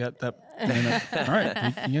 okay, so you got that. All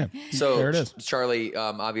right. Yeah. So there it is. Charlie,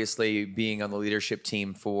 obviously being on the leadership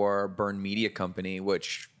team for Burn Media Company,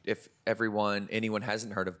 which if anyone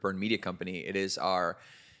hasn't heard of Burn Media Company, it is our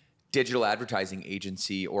digital advertising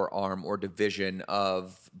agency or arm or division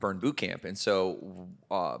of Burn Boot Camp. And so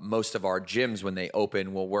most of our gyms, when they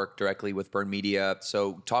open, will work directly with Burn Media.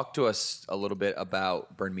 So talk to us a little bit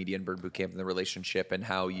about Burn Media and Burn Boot Camp and the relationship and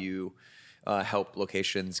how you help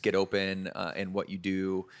locations get open and what you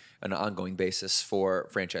do on an ongoing basis for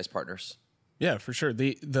franchise partners. Yeah, for sure.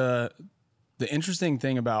 The interesting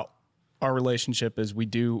thing about our relationship is we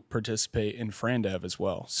do participate in FranDev as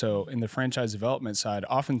well. So in the franchise development side,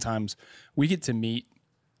 oftentimes we get to meet,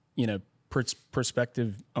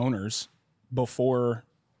 prospective owners before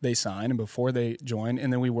they sign and before they join,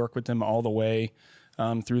 and then we work with them all the way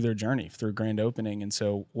through their journey, through grand opening. And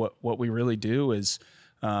so what we really do is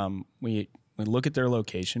we look at their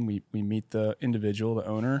location, we meet the individual, the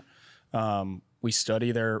owner, we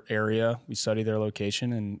study their area, we study their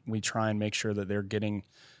location, and we try and make sure that they're getting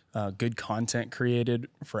good content created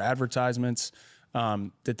for advertisements,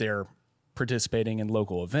 that they're participating in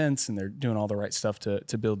local events and they're doing all the right stuff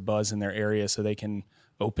to build buzz in their area so they can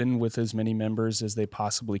open with as many members as they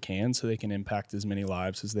possibly can, so they can impact as many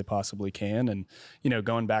lives as they possibly can. And,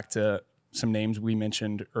 going back to some names we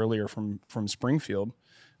mentioned earlier from Springfield,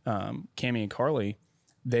 Cammie and Carly,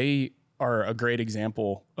 they are a great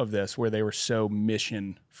example of this, where they were so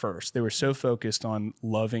mission first. They were so focused on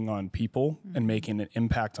loving on people and making an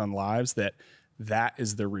impact on lives that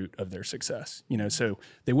is the root of their success. You know, so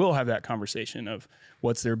they will have that conversation of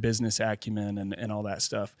what's their business acumen and all that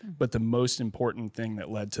stuff. But the most important thing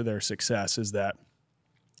that led to their success is that,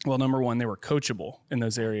 well, number one, they were coachable in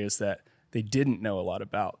those areas that they didn't know a lot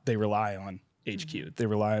about. They rely on HQ. They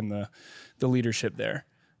rely on the leadership there.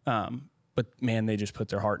 But man, they just put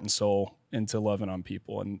their heart and soul into loving on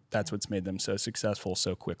people, and that's what's made them so successful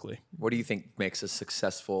so quickly. What do you think makes a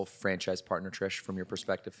successful franchise partner, Trish, from your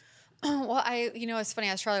perspective? Well, it's funny.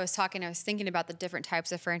 As Charlie was talking, I was thinking about the different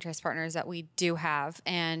types of franchise partners that we do have.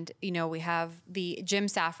 And, we have the Jim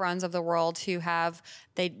Saffrons of the world who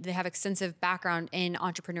they have extensive background in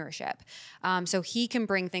entrepreneurship. So he can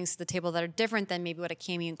bring things to the table that are different than maybe what a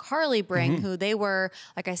Cammie and Carly bring, who they were,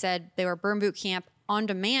 like I said, they were Burn Boot Camp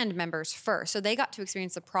on-demand members first. So they got to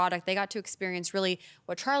experience the product. They got to experience really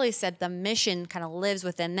what Charlie said, the mission kind of lives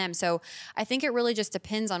within them. So I think it really just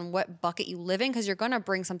depends on what bucket you live in, because you're going to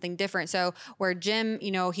bring something different. So where Jim,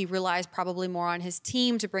 he relies probably more on his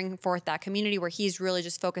team to bring forth that community, where he's really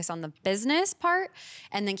just focused on the business part.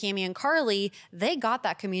 And then Cammie and Carly, they got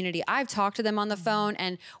that community. I've talked to them on the phone,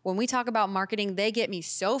 and when we talk about marketing, they get me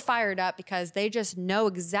so fired up because they just know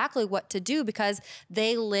exactly what to do, because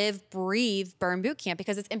they live, breathe Burn Boot Camp,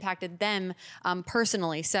 because it's impacted them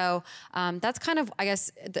personally. So that's kind of, I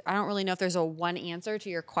guess, I don't really know if there's a one answer to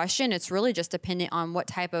your question. It's really just dependent on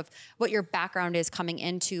what your background is coming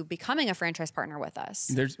into becoming a franchise partner with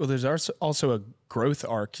us. There's also a growth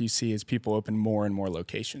arc you see as people open more and more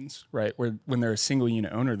locations, right? Where when they're a single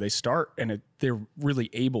unit owner, they start and they're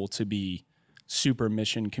really able to be super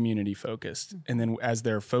mission community focused. And then as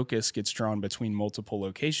their focus gets drawn between multiple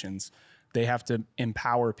locations, they have to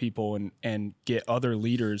empower people and get other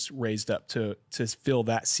leaders raised up to fill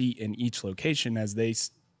that seat in each location as they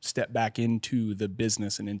step back into the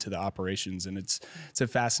business and into the operations. And it's a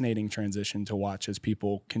fascinating transition to watch as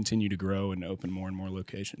people continue to grow and open more and more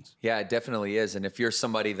locations. Yeah, it definitely is. And if you're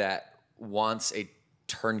somebody that wants a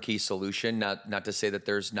turnkey solution, not to say that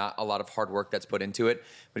there's not a lot of hard work that's put into it,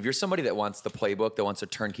 but if you're somebody that wants the playbook, that wants a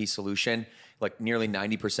turnkey solution, like nearly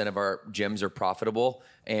 90% of our gyms are profitable.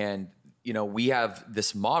 And we have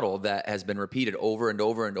this model that has been repeated over and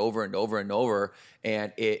over and over and over and over.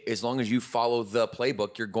 And as long as you follow the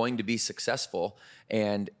playbook, you're going to be successful.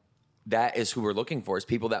 And that is who we're looking for, is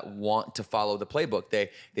people that want to follow the playbook.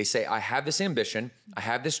 They say, I have this ambition, I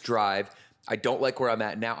have this drive, I don't like where I'm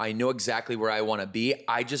at now, I know exactly where I want to be,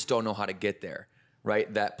 I just don't know how to get there,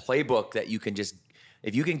 right? That playbook that you can just,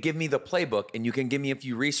 if you can give me the playbook and you can give me a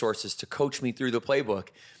few resources to coach me through the playbook,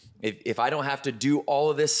 if I don't have to do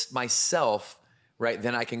all of this myself, right,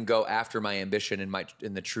 then I can go after my ambition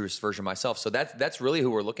in the truest version of myself. So that's really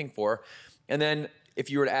who we're looking for. And then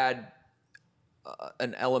if you were to add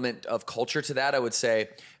an element of culture to that, I would say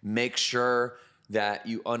make sure that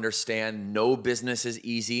you understand no business is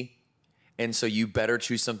easy. And so you better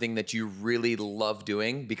choose something that you really love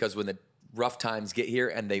doing, because when the rough times get here,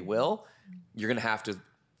 and they will, you're going to have to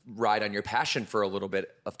ride on your passion for a little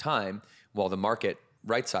bit of time while the market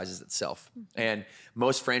right sizes itself. And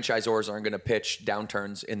most franchisors aren't going to pitch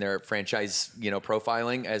downturns in their franchise,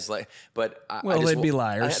 profiling as they'd be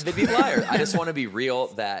liars. They'd be liars. I just want to be real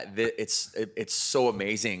that it's so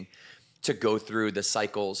amazing to go through the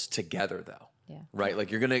cycles together, though. Yeah. Right? Like,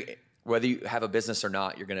 you're going to, whether you have a business or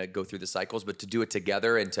not, you're going to go through the cycles, but to do it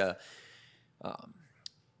together and to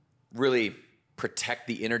really protect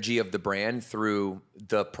the energy of the brand through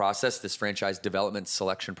the process, this franchise development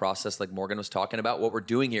selection process, like Morgan was talking about. What we're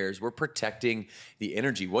doing here is we're protecting the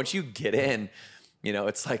energy. Once you get in,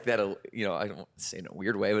 it's like that, I don't say in a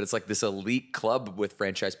weird way, but it's like this elite club with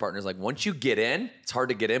franchise partners. Like, once you get in, it's hard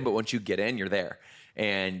to get in, but once you get in, you're there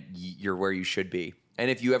and you're where you should be. And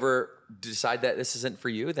if you ever decide that this isn't for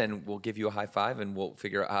you, then we'll give you a high five and we'll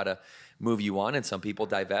figure out how to move you on. And some people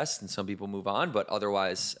divest and some people move on, but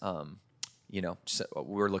otherwise,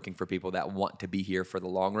 we're looking for people that want to be here for the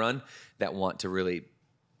long run, that want to really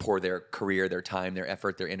pour their career, their time, their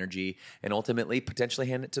effort, their energy, and ultimately potentially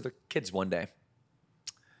hand it to their kids one day.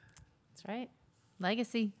 That's right.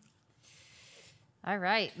 Legacy. All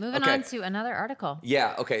right. Moving on to another article.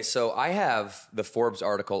 Yeah. Okay. So I have the Forbes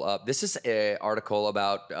article up. This is an article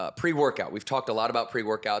about pre-workout. We've talked a lot about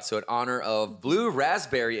pre-workout. So in honor of Blue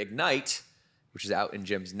Raspberry Ignite, which is out in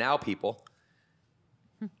gyms now, people,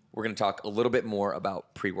 we're going to talk a little bit more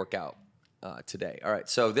about pre-workout today. All right.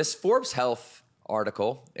 So this Forbes Health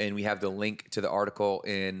article, and we have the link to the article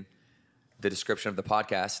in the description of the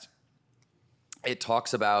podcast, it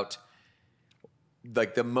talks about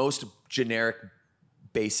like the most generic,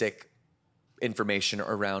 basic information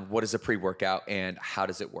around what is a pre-workout and how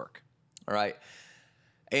does it work. All right.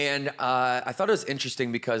 And I thought it was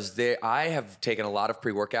interesting because I have taken a lot of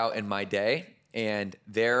pre-workout in my day, and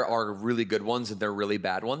there are really good ones and there are really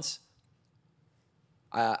bad ones.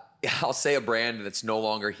 I'll say a brand that's no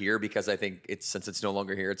longer here because I think since it's no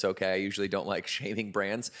longer here, it's okay. I usually don't like shaming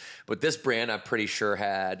brands, but this brand I'm pretty sure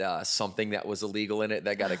had something that was illegal in it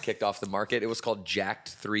that got it kicked off the market. It was called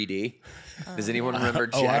Jacked 3D. Does anyone remember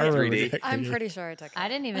Jacked 3D? I'm pretty sure I took it. I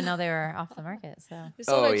didn't even know they were off the market. So You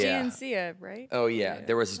sold at GNC, right? Oh yeah,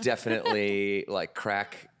 there was definitely like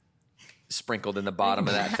crack sprinkled in the bottom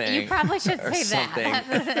of that thing. you probably should or say something.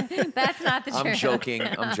 that. That's not the truth.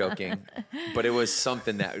 I'm joking. But it was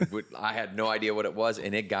something that I had no idea what it was,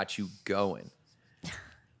 and it got you going.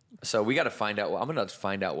 So we got to find out. I'm going to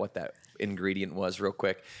find out what that ingredient was real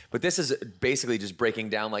quick. But this is basically just breaking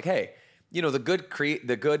down like, hey, you know, the good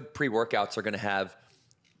pre-workouts are going to have,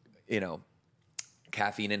 you know,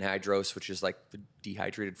 caffeine anhydrous, which is like the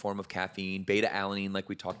dehydrated form of caffeine, beta alanine, like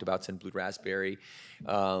we talked about, it's in blue raspberry.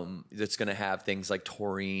 That's going to have things like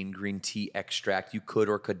taurine, green tea extract. You could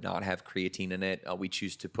or could not have creatine in it. We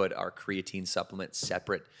choose to put our creatine supplement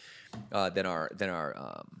separate than our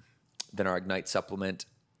Ignite supplement.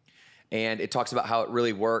 And it talks about how it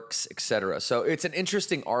really works, et cetera. So it's an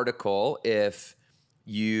interesting article if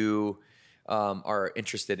you are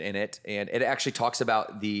interested in it. And it actually talks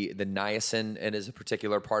about the niacin, and is a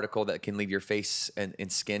particular particle that can leave your face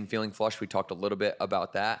and skin feeling flushed. We talked a little bit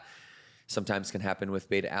about that. Sometimes can happen with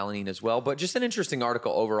beta alanine as well. But just an interesting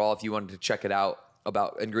article overall if you wanted to check it out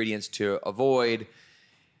about ingredients to avoid.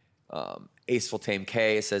 Aspartame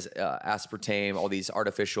K, it says aspartame, all these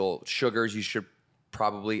artificial sugars you should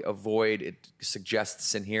probably avoid. It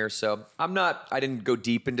suggests in here. So I didn't go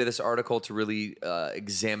deep into this article to really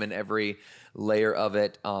examine every layer of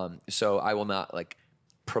it. So I will not like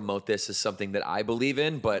promote this as something that I believe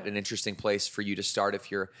in, but an interesting place for you to start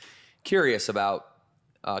if you're curious about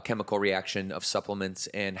chemical reaction of supplements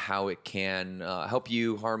and how it can help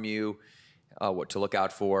you, harm you, what to look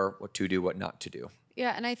out for, what to do, what not to do.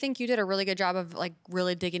 Yeah, and I think you did a really good job of like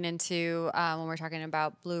really digging into when we're talking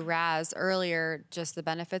about Blue Raz earlier, just the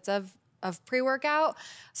benefits of pre-workout.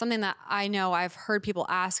 Something that I know I've heard people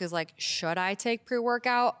ask is like, should I take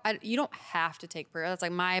pre-workout? You don't have to take pre-workout. That's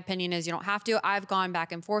like my opinion is you don't have to. I've gone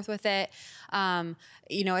back and forth with it.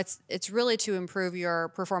 You know, it's really to improve your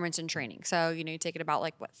performance in training. So, you know, you take it about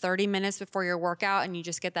like 30 minutes before your workout and you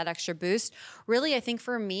just get that extra boost. Really, I think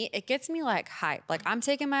for me, it gets me like hype. Like I'm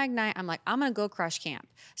taking my Ignite. I'm like, I'm going to go crush camp.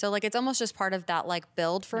 So like, it's almost just part of that like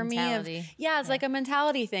build for mentality. me. It's like a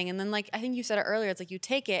mentality thing. And then like, I think you said it earlier, it's like you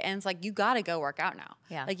take it and it's like, you got to go work out now.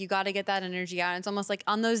 Yeah. Like you got to get that energy out. And it's almost like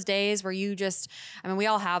on those days where you just, I mean, we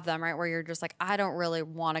all have them, right? Where you're just like, I don't really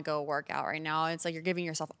want to go work out right now. It's like, you're giving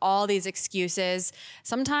yourself all these excuses.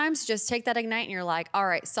 Sometimes just take that Ignite and you're like, all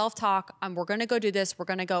right, self-talk. We're going to go do this. We're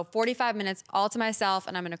going to go 45 minutes all to myself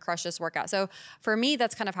and I'm going to crush this workout. So for me,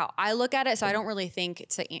 that's kind of how I look at it. So I don't really think,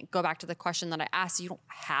 to go back to the question that I asked, you don't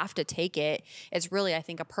have to take it. It's really, I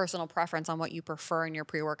think, a personal preference on what you prefer in your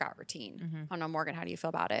pre-workout routine. I don't know, Morgan, how do you feel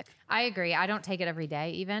about it? I agree. I don't take it every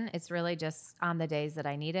day even. It's really just on the days that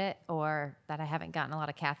I need it or that I haven't gotten a lot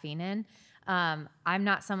of caffeine in. I'm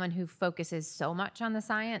not someone who focuses so much on the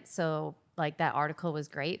science. So like that article was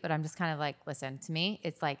great, but I'm just kind of like, listen, to me,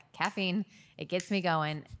 it's like caffeine. It gets me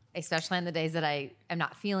going, especially on the days that I am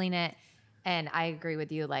not feeling it. And I agree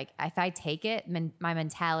with you. Like if I take it, my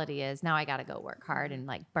mentality is now I got to go work hard and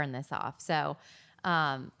like burn this off. So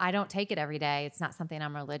I don't take it every day. It's not something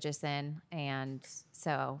I'm religious in. And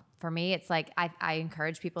so for me, it's like I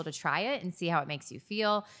encourage people to try it and see how it makes you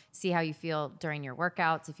feel, see how you feel during your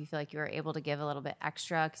workouts. If you feel like you were able to give a little bit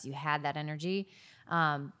extra because you had that energy.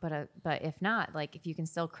 But if not, like if you can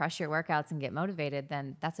still crush your workouts and get motivated,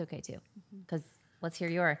 then that's okay too. Because let's hear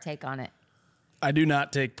your take on it. I do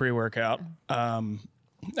not take pre-workout.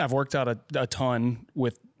 I've worked out a ton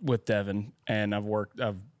with Devan, and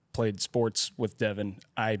I've played sports with Devan.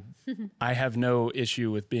 I have no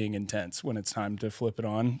issue with being intense when it's time to flip it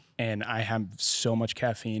on. And I have so much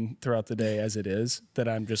caffeine throughout the day as it is that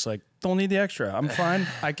I'm just like, don't need the extra. I'm fine.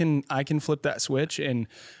 I can flip that switch. And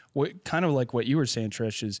what kind of like what you were saying,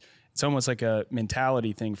 Trish, is it's almost like a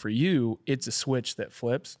mentality thing for you. It's a switch that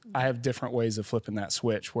flips. I have different ways of flipping that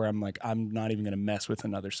switch where I'm like, I'm not even going to mess with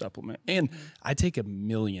another supplement. And I take a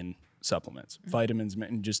million supplements, vitamins,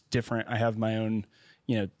 and just different. I have my own,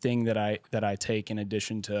 thing that I take in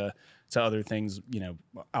addition to other things.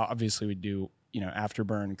 Obviously we do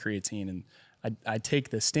afterburn creatine, and I take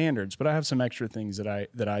the standards, but I have some extra things that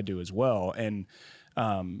I do as well. And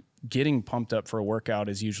getting pumped up for a workout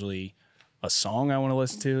is usually a song I want to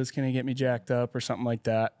listen to is going to get me jacked up or something like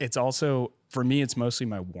that. It's also, for me, it's mostly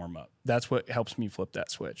my warm up. That's what helps me flip that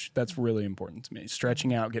switch. That's really important to me.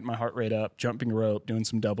 Stretching out, getting my heart rate up, jumping rope, doing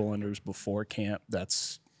some double unders before camp.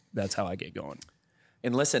 That's how I get going.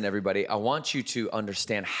 And listen, everybody, I want you to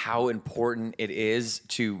understand how important it is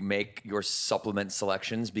to make your supplement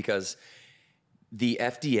selections, because the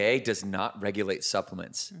FDA does not regulate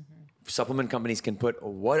supplements. Supplement companies can put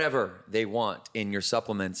whatever they want in your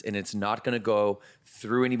supplements, and it's not going to go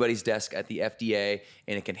through anybody's desk at the FDA,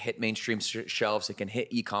 and it can hit mainstream shelves, it can hit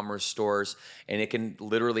e-commerce stores, and it can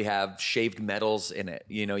literally have shaved metals in it.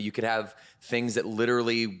 You could have things that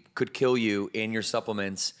literally could kill you in your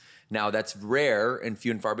supplements. Now, that's rare and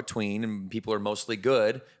few and far between, and people are mostly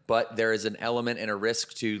good, but there is an element and a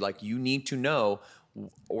risk to, like, you need to know,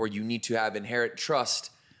 or you need to have inherent trust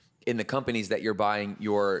in the companies that you're buying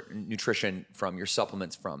your nutrition from, your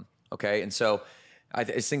supplements from, okay? And so I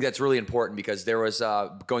think that's really important, because there was,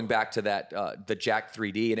 going back to that, the Jack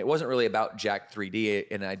 3D, and it wasn't really about Jack 3D,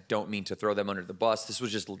 and I don't mean to throw them under the bus. This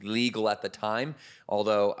was just legal at the time,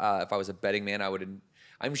 although if I was a betting man,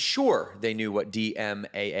 I'm sure they knew what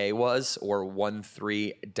DMAA was, or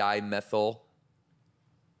 1,3-dimethyl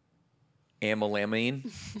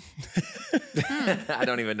amylamine. I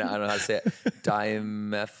don't know how to say it.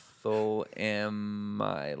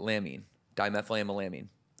 Dimethylamylamine.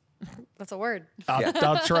 That's a word.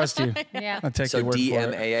 I'll trust you. Yeah. I'll take So your word for it.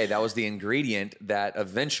 DMAA, that was the ingredient that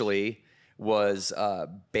eventually was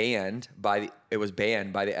banned by the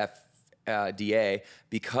FDA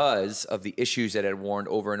because of the issues that had warned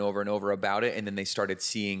over and over and over about it. And then they started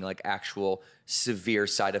seeing like actual severe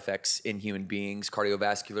side effects in human beings,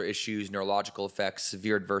 cardiovascular issues, neurological effects,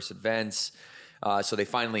 severe adverse events. So they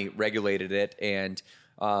finally regulated it, and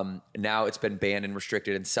now it's been banned and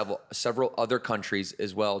restricted in several other countries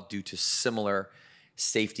as well due to similar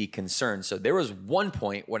safety concerns. So there was one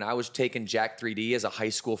point when I was taking Jack 3D as a high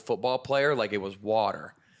school football player like it was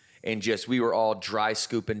water. And we were all dry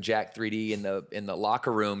scooping Jack 3D in the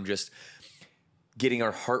locker room, just getting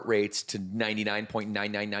our heart rates to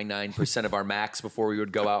 99.9999% of our max before we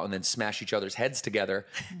would go out and then smash each other's heads together.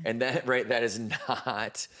 And that is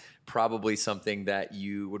not probably something that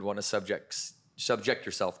you would want to subject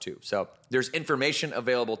yourself to. So there's information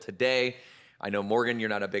available today. I know, Morgan, you're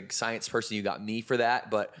not a big science person. You got me for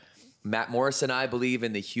that. But Matt Morris and I believe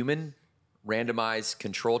in the human randomized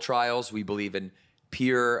control trials. We believe in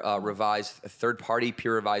third-party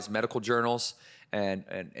peer-revised medical journals, and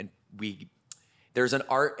there's an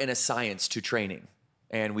art and a science to training,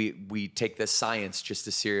 and we take the science just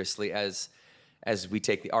as seriously as we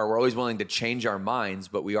take the art. We're always willing to change our minds,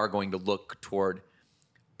 but we are going to look toward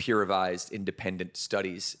peer-revised, independent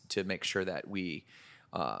studies to make sure that we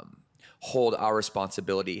hold our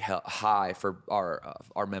responsibility high for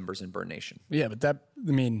our members in Burn Nation. Yeah, but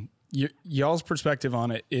y'all's perspective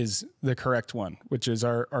on it is the correct one, which is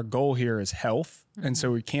our goal here is health. Mm-hmm. And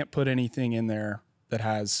so we can't put anything in there that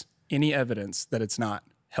has any evidence that it's not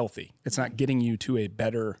healthy. It's not getting you to a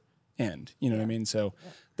better end. You know what I mean? So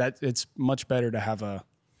that it's much better to have a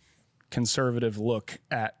conservative look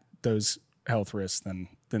at those health risks than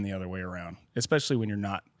the other way around, especially when you're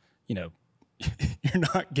not, you're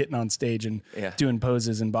not getting on stage and doing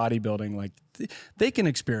poses and bodybuilding. Like they can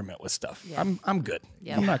experiment with stuff. Yeah. I'm good.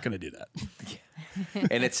 Yeah. I'm not going to do that.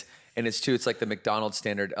 And it's too, it's like the McDonald's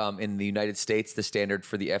standard in the United States. The standard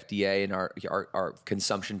for the FDA and our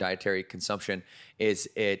consumption, dietary consumption, is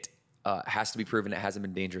it has to be proven it hasn't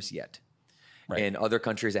been dangerous yet. Right. In other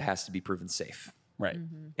countries, it has to be proven safe. Right.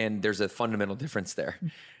 Mm-hmm. And there's a fundamental difference there,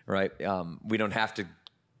 right? We don't have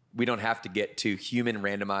to get to human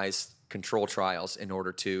randomized control trials in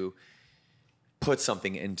order to put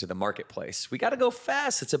something into the marketplace. We got to go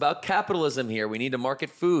fast. It's about capitalism here. We need to market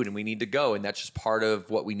food, and we need to go. And that's just part of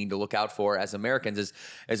what we need to look out for as Americans. Is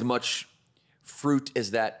as much fruit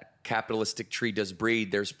as that capitalistic tree does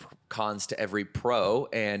breed, there's cons to every pro.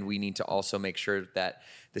 And we need to also make sure that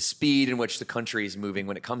the speed in which the country is moving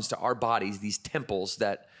when it comes to our bodies, these temples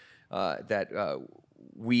that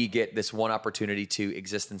we get this one opportunity to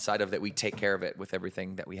exist inside of, that we take care of it with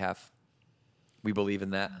everything that we have. We believe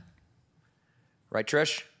in that. Right,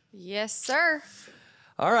 Trish? Yes, sir.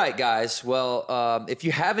 All right, guys. Well, if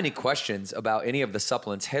you have any questions about any of the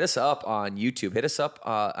supplements, hit us up on YouTube. Hit us up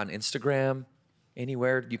on Instagram,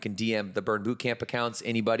 anywhere. You can DM the Burn Bootcamp accounts.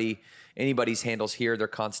 Anybody's handles here. They're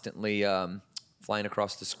constantly flying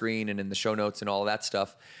across the screen and in the show notes and all of that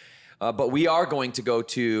stuff. But we are going to go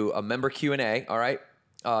to a member Q&A, all right?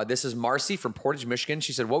 This is Marcy from Portage, Michigan.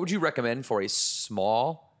 She said, what would you recommend for a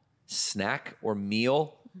small snack or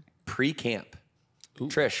meal pre-camp?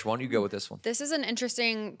 Trish, why don't you go with this one? This is an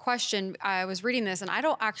interesting question. I was reading this, and I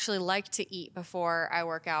don't actually like to eat before I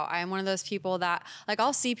work out. I'm one of those people that, like,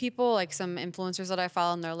 I'll see people, like some influencers that I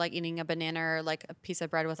follow, and they're like eating a banana or like a piece of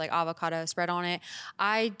bread with like avocado spread on it.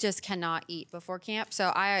 I just cannot eat before camp.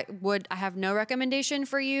 So I have no recommendation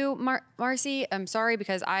for you, Marcy. I'm sorry,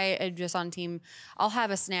 because I am just on team. I'll have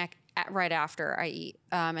a snack right after I eat.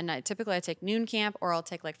 And typically I take noon camp, or I'll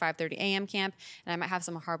take like 5:30 a.m. camp, and I might have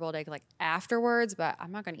some hard-boiled egg like afterwards, but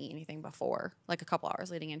I'm not going to eat anything before, like a couple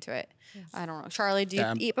hours leading into it. Yes. I don't know. Charlie, do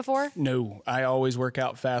you eat before? No, I always work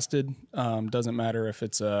out fasted. Doesn't matter if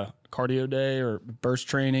it's a cardio day or burst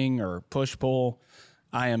training or push pull.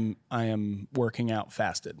 I am working out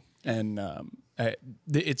fasted, and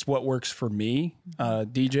it's what works for me.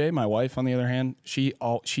 DJ, my wife, on the other hand, she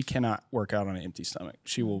cannot work out on an empty stomach.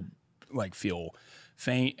 She will like feel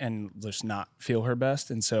faint and just not feel her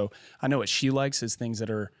best. And so I know what she likes is things that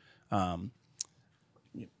are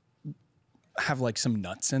have like some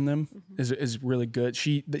nuts in them is really good.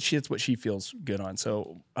 It's what she feels good on.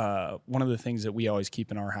 So one of the things that we always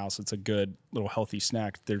keep in our house, it's a good little healthy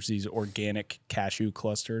snack. There's these organic cashew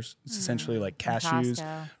clusters. It's essentially like cashews.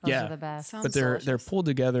 Those are the best. But they're pulled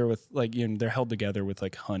together with like, they're held together with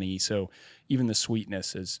like honey. So even the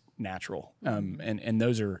sweetness is natural. And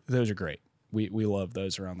those are great. We love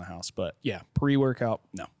those around the house. But yeah, pre-workout,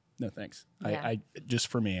 no thanks. Yeah. I just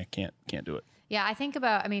for me, I can't do it. Yeah,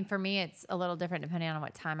 for me, it's a little different depending on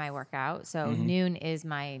what time I work out. So noon is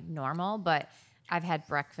my normal, but I've had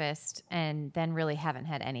breakfast and then really haven't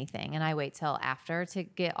had anything. And I wait till after to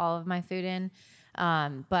get all of my food in.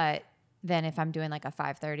 But then if I'm doing like a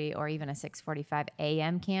 5:30 or even a 6:45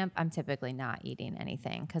 a.m. camp, I'm typically not eating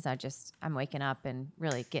anything because I'm waking up and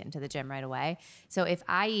really getting to the gym right away. So if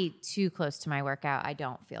I eat too close to my workout, I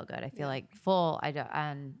don't feel good. I feel like full.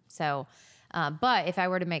 But if I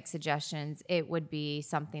were to make suggestions, it would be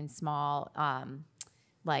something small,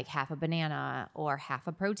 like half a banana or half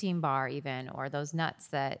a protein bar even, or those nuts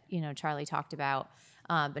that, Charlie talked about,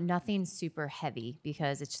 but nothing super heavy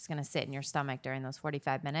because it's just going to sit in your stomach during those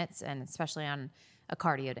 45 minutes. And especially on a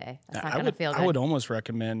cardio day, that's not going to feel good. I would almost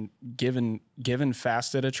recommend giving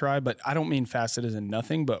fasted a try, but I don't mean fasted as in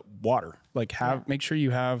nothing, but water. Like make sure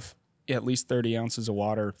you have at least 30 ounces of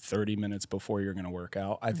water 30 minutes before you're going to work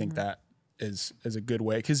out. I think that is a good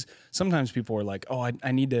way, because sometimes people are like, oh,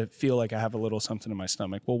 I need to feel like I have a little something in my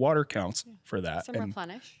stomach. Well, water counts for that. Some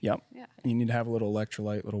replenish. Yep. Yeah. You need to have a little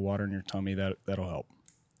electrolyte, little water in your tummy. That'll help.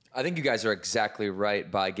 I think you guys are exactly right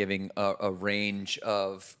by giving a range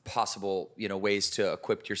of possible, ways to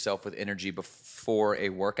equip yourself with energy before a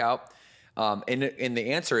workout. And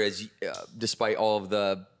the answer is, despite all of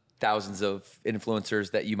the thousands of influencers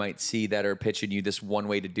that you might see that are pitching you this one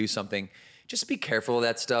way to do something, just be careful of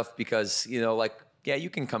that stuff, because, you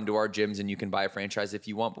can come to our gyms and you can buy a franchise if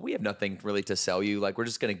you want, but we have nothing really to sell you. Like, we're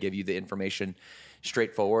just going to give you the information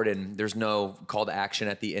straightforward, and there's no call to action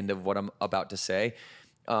at the end of what I'm about to say.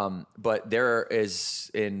 But there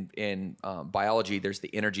is in biology, there's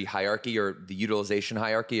the energy hierarchy, or the utilization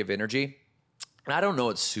hierarchy of energy. And I don't know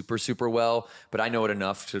it super, super well, but I know it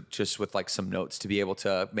enough to just with like some notes to be able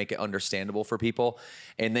to make it understandable for people.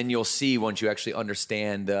 And then you'll see, once you actually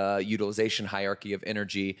understand the utilization hierarchy of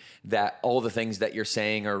energy, that all the things that you're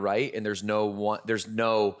saying are right. And there's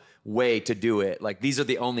no way to do it. Like, these are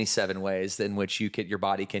the only 7 ways in which your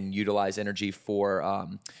body can utilize energy for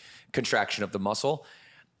contraction of the muscle.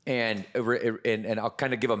 And I'll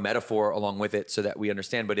kind of give a metaphor along with it so that we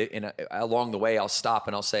understand. But along the way, I'll stop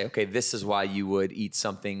and I'll say, okay, this is why you would eat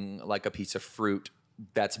something like a piece of fruit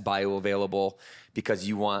that's bioavailable, because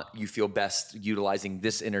you feel best utilizing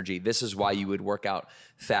this energy. This is why you would work out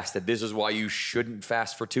fasted. This is why you shouldn't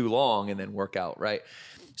fast for too long and then work out, right?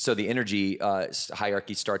 So the energy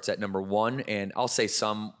hierarchy starts at number 1, and I'll say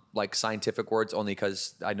some like scientific words only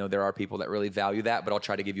because I know there are people that really value that, but I'll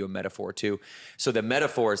try to give you a metaphor too. So the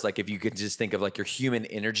metaphor is like, if you could just think of like your human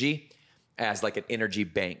energy as like an energy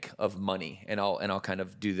bank of money, and I'll kind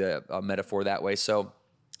of do the metaphor that way. So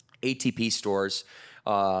ATP stores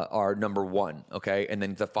are number 1, okay? And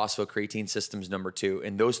then the phosphocreatine system's number 2.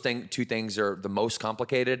 And those two things are the most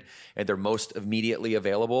complicated, and they're most immediately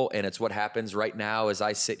available. And it's what happens right now as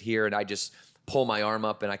I sit here and I just pull my arm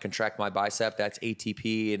up and I contract my bicep. That's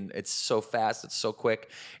ATP, and it's so fast, it's so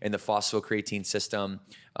quick. And the phosphocreatine system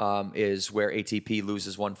is where ATP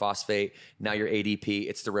loses 1 phosphate. Now your ADP,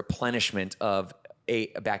 it's the replenishment of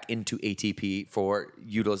back into ATP for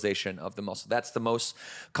utilization of the muscle. That's the most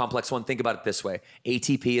complex one. Think about it this way.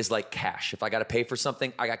 ATP is like cash. If I got to pay for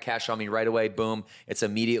something, I got cash on me right away. Boom. It's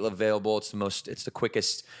immediately available. It's the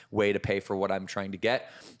quickest way to pay for what I'm trying to get.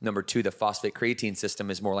 Number two, the phosphate creatine system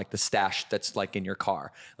is more like the stash that's like in your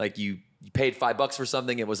car. Like you paid $5 for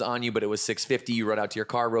something, it was on you, but it was $6.50. You run out to your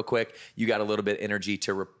car real quick. You got a little bit of energy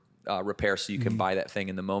to repair, so you can buy that thing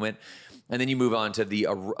in the moment. And then you move on to the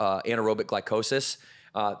anaerobic glycosis.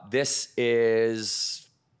 This is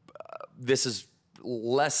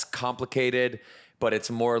less complicated, but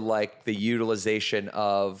it's more like the utilization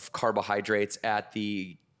of carbohydrates at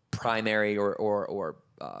the primary or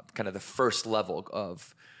kind of the first level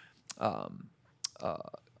of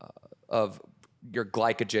your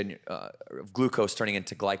glycogen, glucose turning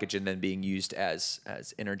into glycogen, then being used as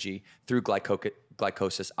energy through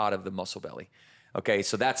glycosis out of the muscle belly. Okay,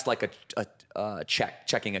 so that's like a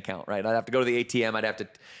checking account, right? I'd have to go to the ATM. I'd have to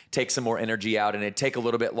take some more energy out, and it'd take a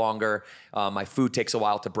little bit longer. My food takes a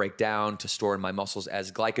while to break down, to store in my muscles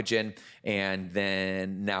as glycogen. And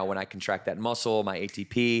then now when I contract that muscle, my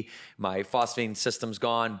ATP, my phosphine system's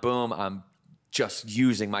gone. Boom, I'm just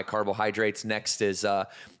using my carbohydrates. Next is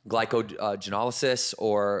glycogenolysis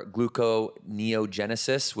or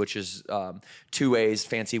gluconeogenesis, which is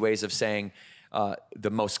fancy ways of saying the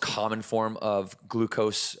most common form of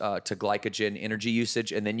glucose to glycogen energy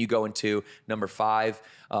usage. And then you go into number 5,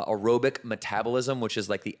 aerobic metabolism, which is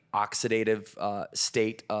like the oxidative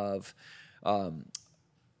state of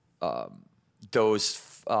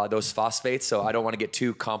those phosphates. So I don't want to get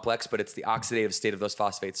too complex, but it's the oxidative state of those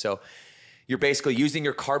phosphates. So you're basically using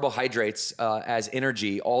your carbohydrates as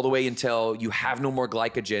energy all the way until you have no more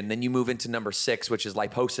glycogen. Then you move into number 6, which is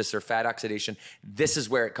liposis or fat oxidation. This is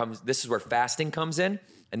where fasting comes in.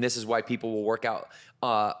 And this is why people will work out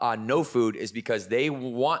on no food, is because they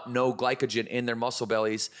want no glycogen in their muscle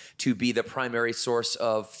bellies to be the primary source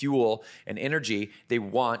of fuel and energy. They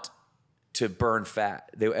want to burn fat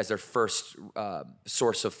as their first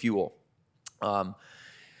source of fuel,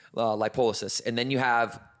 lipolysis. And then you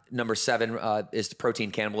have number 7 is the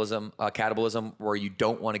protein catabolism, where you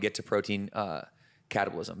don't want to get to protein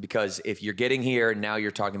catabolism, because if you're getting here, now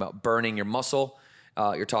you're talking about burning your muscle.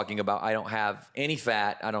 You're talking about, I don't have any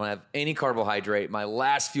fat, I don't have any carbohydrate. My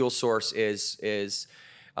last fuel source is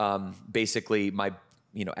basically my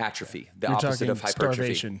atrophy, the You're opposite of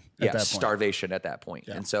hypertrophy. Starvation at that point. Starvation at that point.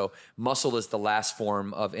 Yeah. And so muscle is the last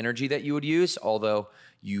form of energy that you would use, although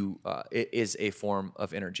it is a form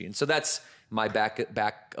of energy. And so that's my back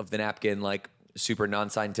of the napkin, like super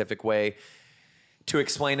non-scientific way to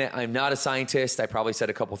explain it. I'm not a scientist. I probably said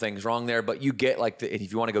a couple things wrong there, but you get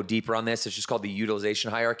if you want to go deeper on this, it's just called the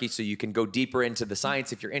utilization hierarchy. So you can go deeper into the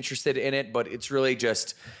science if you're interested in it, but it's really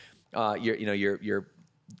just, you're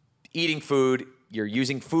eating food, you're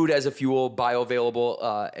using food as a fuel,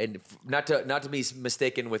 bioavailable, and not to be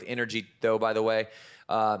mistaken with energy, though, by the way.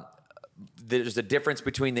 There's a difference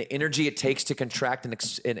between the energy it takes to contract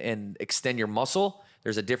and extend your muscle.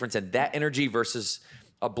 There's a difference in that energy versus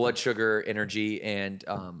a blood sugar energy and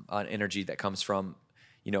an energy that comes from,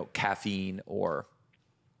 caffeine or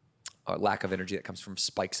lack of energy that comes from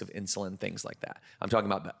spikes of insulin, things like that. I'm talking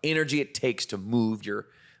about the energy it takes to move your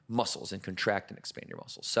muscles and contract and expand your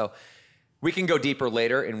muscles. So we can go deeper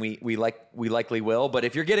later, and we likely will. But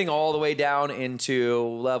if you're getting all the way down into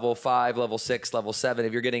level 5, level 6, level 7,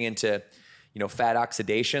 if you're getting into, fat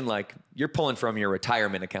oxidation, like you're pulling from your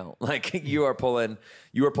retirement account. Like you are pulling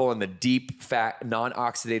the deep fat,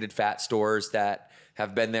 non-oxidated fat stores that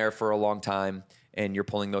have been there for a long time, and you're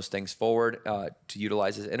pulling those things forward to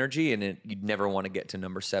utilize as energy. And you'd never want to get to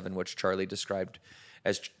number 7, which Charlie described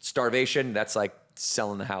as starvation. That's like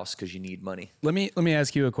selling the house because you need money. Let me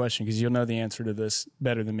ask you a question, because you'll know the answer to this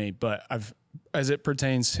better than me. But as it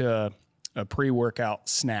pertains to a pre-workout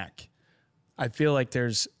snack, I feel like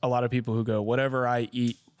there's a lot of people who go, whatever I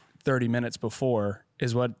eat 30 minutes before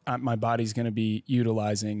is what my body's going to be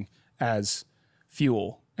utilizing as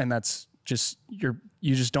fuel, and that's just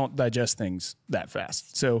you just don't digest things that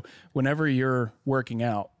fast. So whenever you're working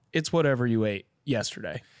out, it's whatever you ate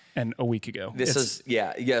yesterday and a week ago.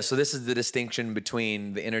 So this is the distinction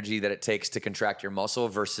between the energy that it takes to contract your muscle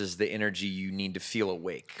versus the energy you need to feel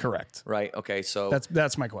awake. Correct. Right. Okay. So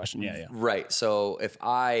that's my question. Yeah. Right. So if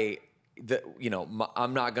I'm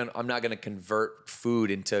not gonna convert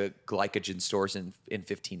food into glycogen stores in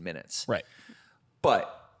 15 minutes. Right.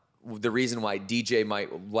 But the reason why DJ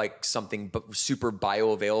might like something super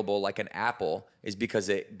bioavailable like an apple is because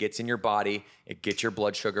it gets in your body, it gets your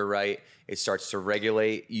blood sugar right, it starts to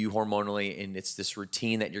regulate you hormonally, and it's this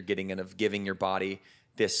routine that you're getting in of giving your body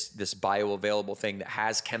this bioavailable thing that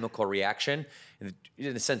has chemical reaction, and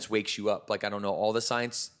in a sense wakes you up. Like, I don't know all the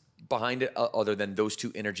science behind it, other than those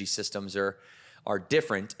two energy systems are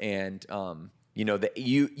different. And you know, that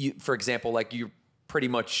you for example, like, you pretty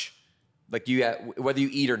much, like, you whether you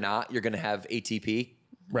eat or not, you're going to have ATP,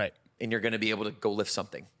 Right. and you're going to be able to go lift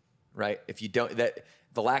something, right? If you don't, that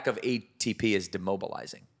the lack of ATP is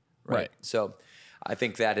demobilizing, right? So I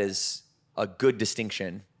think that is a good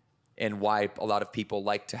distinction, and why a lot of people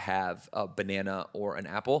like to have a banana or an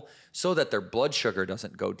apple, so that their blood sugar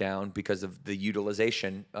doesn't go down because of the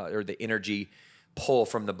utilization or the energy pull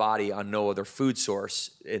from the body on no other food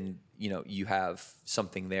source. And, you know, you have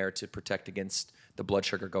something there to protect against the blood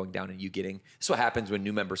sugar going down, and you getting, this is what happens when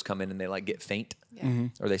new members come in and they like get faint,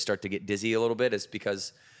 or they start to get dizzy a little bit, is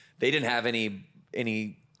because they didn't have anything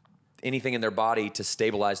in their body to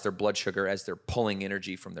stabilize their blood sugar as they're pulling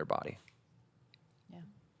energy from their body. Yeah,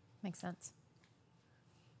 makes sense.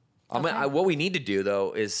 What we need to do,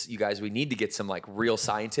 though, is, you guys, we need to get some like real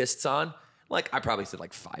scientists on. Like, I probably said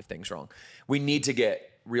like 5 things wrong. We need to get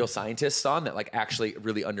real scientists on that like actually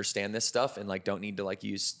really understand this stuff, and like don't need to like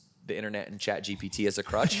use the internet and chat GPT as a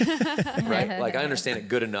crutch, right? Like, I understand it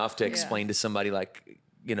good enough to explain to somebody, like,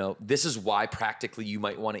 you know, this is why practically you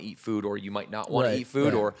might want to eat food, or you might not want to eat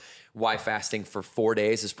food, or why fasting for 4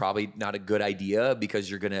 days is probably not a good idea, because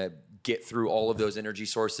you're going to get through all of those energy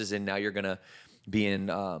sources, and now you're going to be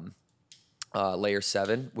in layer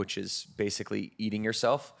 7, which is basically eating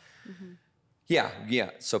yourself.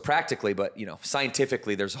 Yeah. So practically, but, you know,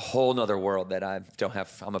 scientifically, there's a whole nother world that I don't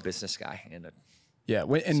have. I'm a business guy, and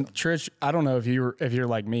Trish, I don't know if you're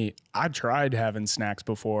like me. I tried having snacks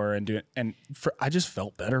before I just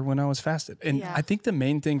felt better when I was fasted. And I think the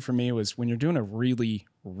main thing for me was when you're doing a really,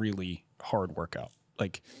 really hard workout,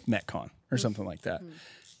 like Metcon or something like that.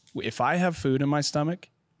 If I have food in my stomach,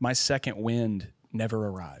 my second wind never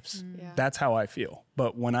arrives. That's how I feel.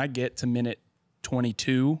 But when I get to minute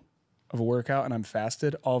 22 of a workout and I'm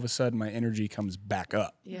fasted, all of a sudden my energy comes back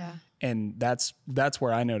up. Yeah. And that's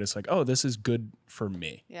where I noticed, like, oh, this is good for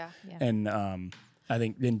me. Yeah. And I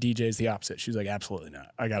think then DJ's the opposite. She was like, absolutely not.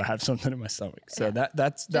 I got to have something in my stomach. So that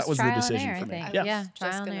was the decision for me. Yeah,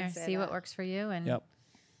 trial and error. See what works for you,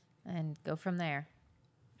 and go from there.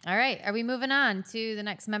 All right. Are we moving on to the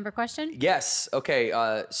next member question? Yes. Okay.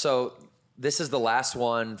 So this is the last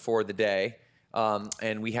one for the day.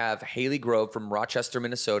 And we have Haley Grove from Rochester,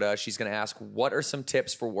 Minnesota. She's going to ask, what are some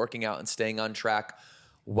tips for working out and staying on track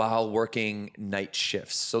while working night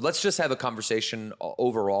shifts? So let's just have a conversation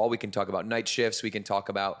overall. We can talk about night shifts. We can talk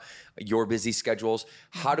about your busy schedules.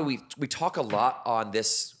 How do we talk a lot on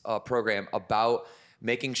this program about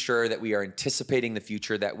making sure that we are anticipating the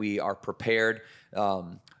future, that we are prepared.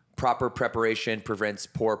 Proper preparation prevents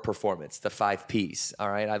poor performance, the 5 Ps.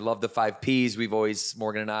 All right. I love the 5 Ps.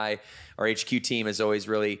 Morgan and I, our HQ team has always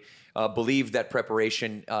really believed that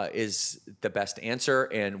preparation is the best answer.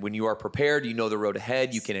 And when you are prepared, you know the road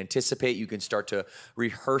ahead, you can anticipate, you can start to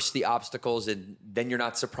rehearse the obstacles, and then you're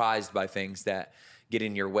not surprised by things that get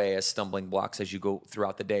in your way as stumbling blocks as you go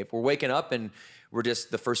throughout the day. If we're waking up and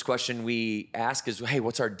the first question we ask is, hey,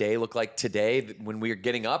 what's our day look like today when we're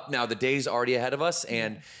getting up? Now the day's already ahead of us,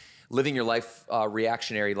 and living your life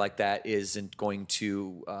reactionary like that isn't going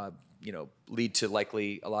to, lead to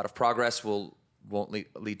likely a lot of progress. Won't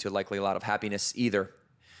lead to likely a lot of happiness either,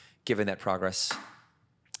 given that progress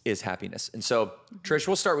is happiness. And so, Trish,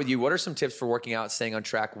 we'll start with you. What are some tips for working out, staying on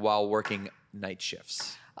track while working night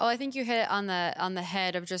shifts? Oh, I think you hit it on the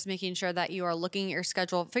head of just making sure that you are looking at your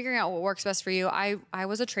schedule, figuring out what works best for you. I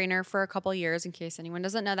was a trainer for a couple of years, in case anyone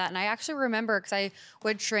doesn't know that. And I actually remember, because I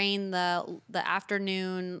would train the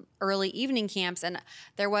afternoon, early evening camps. And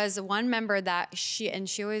there was one member that she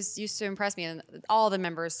always used to impress me. And all the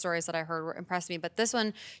members' stories that I heard impressed me. But this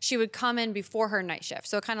one, she would come in before her night shift.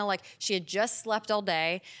 So kind of like she had just slept all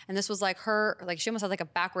day. And this was like she almost had like a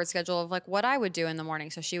backward schedule of like what I would do in the morning.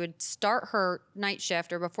 So she would start her night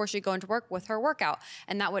shift, or before she'd go into work, with her workout,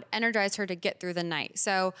 and that would energize her to get through the night.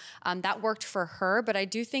 So that worked for her, but I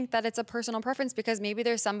do think that it's a personal preference, because maybe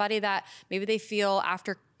there's somebody that maybe they feel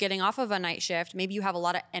after getting off of a night shift, maybe you have a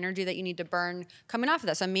lot of energy that you need to burn coming off of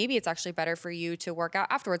that. So maybe it's actually better for you to work out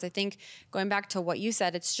afterwards. I think going back to what you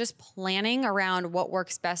said, it's just planning around what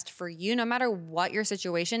works best for you, no matter what your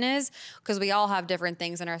situation is, because we all have different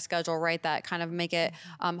things in our schedule, right, that kind of make it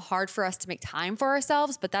hard for us to make time for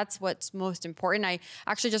ourselves. But that's what's most important. I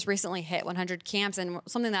actually just recently hit 100 camps, and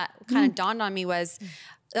something that kind of dawned on me was,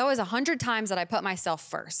 always 100 times that I put myself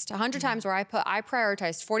first, 100 times where I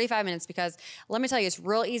prioritized 45 minutes, because let me tell you, it's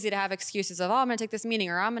real easy to have excuses of, oh, I'm going to take this meeting,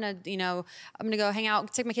 or I'm going to, I'm going to go hang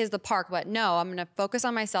out, take my kids to the park. But no, I'm going to focus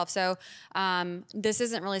on myself. So this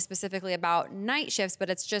isn't really specifically about night shifts, but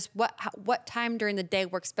it's just what time during the day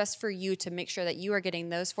works best for you to make sure that you are getting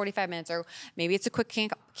those 45 minutes, or maybe it's a quick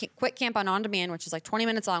camp on demand, which is like 20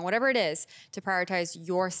 minutes long, whatever it is, to prioritize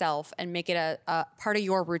yourself and make it a part of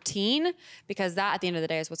your routine, because that at the end of the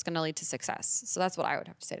day is what's going to lead to success. So that's what I would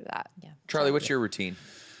have to say to that. Yeah. Charlie, what's your routine?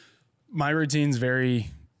 My routine's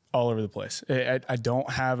very all over the place. I don't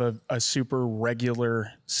have a super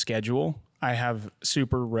regular schedule. I have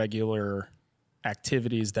super regular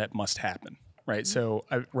activities that must happen, right? So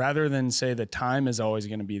rather than say the time is always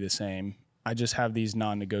going to be the same, I just have these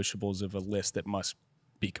non-negotiables of a list that must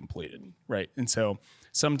be completed, right? And so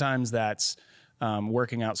sometimes that's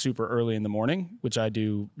working out super early in the morning, which I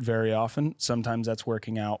do very often. Sometimes that's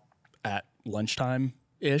working out at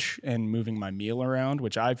lunchtime-ish and moving my meal around,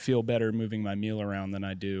 which I feel better moving my meal around than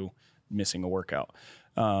I do missing a workout.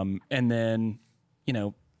 And then,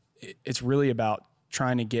 it's really about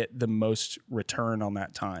trying to get the most return on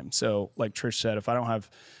that time. So like Trish said, if I don't have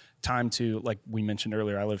time to, like we mentioned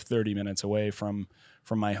earlier, I live 30 minutes away from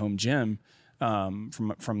my home gym,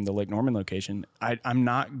 from the Lake Norman location, I'm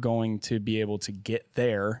not going to be able to get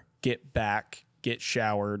there, get back, get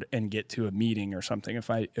showered, and get to a meeting or something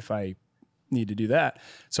if I need to do that.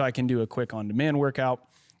 So I can do a quick on-demand workout.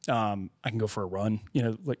 I can go for a run,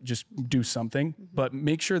 like just do something, but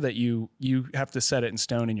make sure that you have to set it in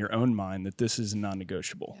stone in your own mind that this is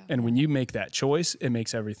non-negotiable. Yeah. And when you make that choice, it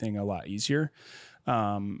makes everything a lot easier.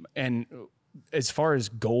 And as far as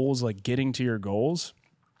goals, like getting to your goals,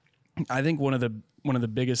 I think one of the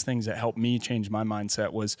biggest things that helped me change my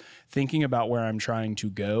mindset was thinking about where I'm trying to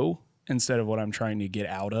go instead of what I'm trying to get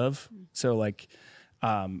out of. So like,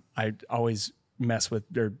 I always mess with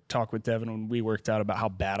or talk with Devan when we worked out about how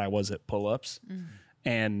bad I was at pull-ups.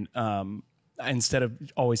 And, instead of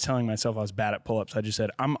always telling myself I was bad at pull-ups, I just said,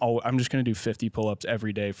 I'm just going to do 50 pull-ups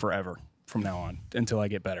every day forever from now on until I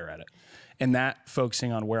get better at it. And that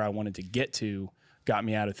focusing on where I wanted to get to got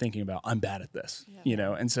me out of thinking about I'm bad at this,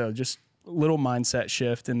 and so just a little mindset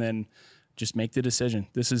shift, and then just make the decision.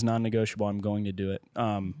 This is non-negotiable. I'm going to do it.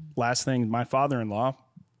 Last thing, my father-in-law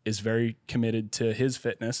is very committed to his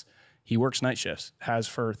fitness. He works night shifts, has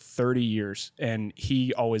for 30 years, and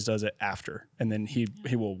he always does it after. And then he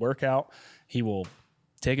will work out, he will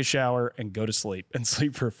take a shower and go to sleep and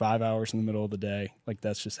sleep for 5 hours in the middle of the day. Like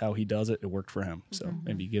that's just how he does it. It worked for him. So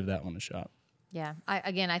maybe give that one a shot. Yeah.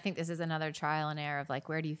 I think this is another trial and error of like,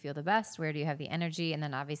 where do you feel the best? Where do you have the energy? And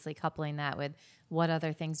then obviously coupling that with what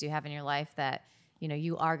other things do you have in your life that,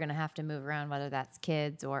 you are going to have to move around, whether that's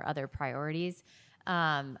kids or other priorities.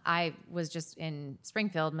 I was just in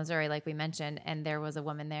Springfield, Missouri, like we mentioned, and there was a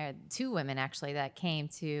woman there, 2 women actually, that came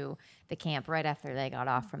to the camp right after they got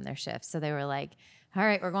off from their shift. So they were like, all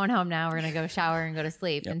right, we're going home now. We're going to go shower and go to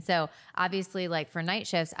sleep. Yep. And so obviously like for night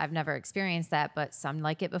shifts, I've never experienced that, but some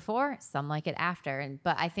like it before, some like it after.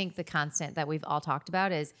 But I think the constant that we've all talked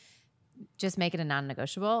about is just make it a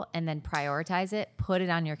non-negotiable and then prioritize it, put it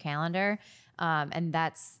on your calendar. And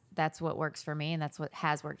that's what works for me. And that's what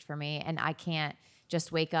has worked for me. And I can't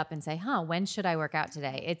just wake up and say, when should I work out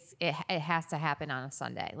today? It has to happen on a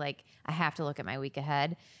Sunday. Like I have to look at my week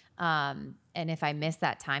ahead. And if I miss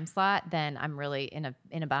that time slot, then I'm really in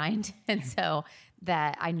a bind. And so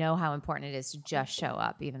that I know how important it is to just show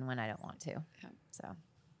up even when I don't want to. So.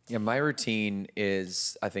 Yeah, my routine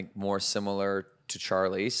is, I think, more similar to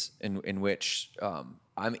Charlie's in which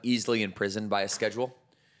I'm easily imprisoned by a schedule.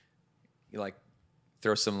 You like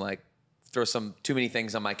throw some too many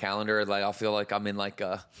things on my calendar. Like I'll feel like I'm in like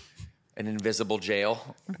an invisible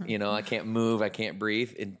jail. I can't move, I can't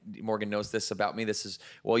breathe. And Morgan knows this about me.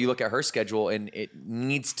 You look at her schedule and it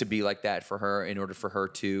needs to be like that for her in order for her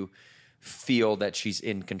to feel that she's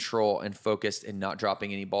in control and focused and not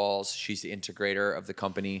dropping any balls. She's the integrator of the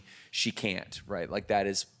company. She can't, right? Like that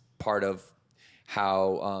is part of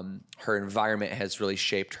how her environment has really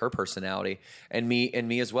shaped her personality and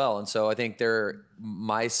me as well. And so I think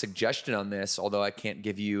my suggestion on this, although I can't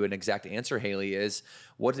give you an exact answer, Haley, is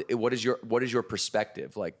what is your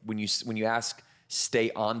perspective? Like when you ask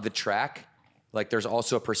stay on the track, like there's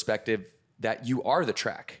also a perspective that you are the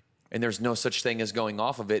track and there's no such thing as going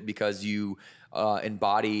off of it because you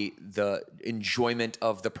embody the enjoyment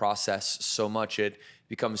of the process so much. It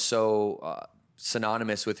becomes so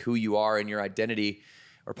synonymous with who you are and your identity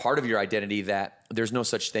or part of your identity that there's no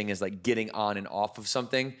such thing as like getting on and off of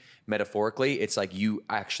something metaphorically. It's like you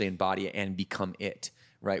actually embody it and become it,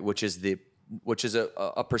 right? Which is the which is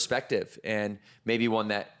a perspective, and maybe one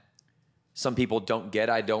that some people don't get.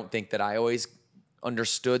 I don't think that I always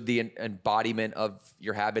understood the embodiment of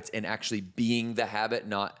your habits and actually being the habit,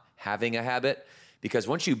 not having a habit. Because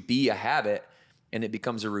once you be a habit and it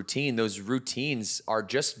becomes a routine, those routines are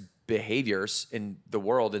just behaviors in the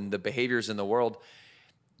world, and the behaviors in the world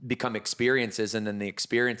become experiences, and then the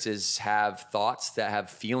experiences have thoughts that have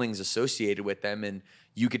feelings associated with them, and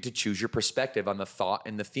you get to choose your perspective on the thought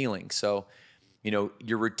and the feeling. So,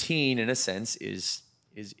 your routine in a sense is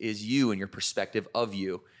you and your perspective of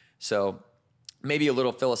you. So maybe a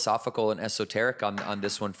little philosophical and esoteric on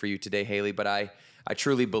this one for you today, Haley, but I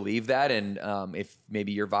truly believe that. And if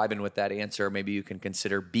maybe you're vibing with that answer, maybe you can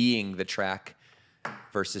consider being the track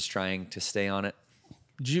versus trying to stay on it.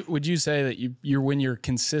 Would you say that you're when you're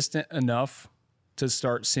consistent enough to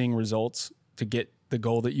start seeing results to get the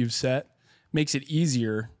goal that you've set, makes it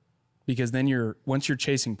easier, because then once you're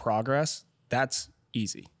chasing progress, that's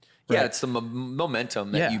easy. Right? Yeah, it's the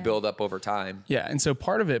momentum that you build up over time. Yeah, and so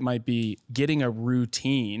part of it might be getting a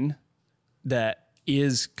routine that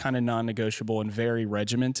is kind of non-negotiable and very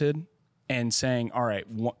regimented, and saying, all right,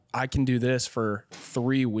 I can do this for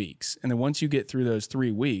 3 weeks. And then once you get through those 3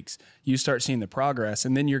 weeks, you start seeing the progress,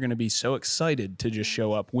 and then you're going to be so excited to just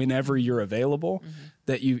show up whenever you're available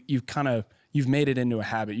that you've made it into a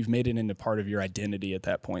habit. You've made it into part of your identity at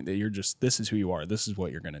that point, that you're just, this is who you are. This is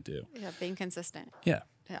what you're going to do. Yeah, being consistent. Yeah.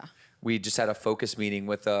 Yeah. We just had a focus meeting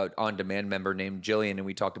with an on-demand member named Jillian, and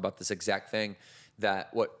we talked about this exact thing,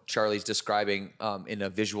 that what Charlie's describing in a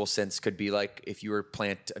visual sense could be like if you were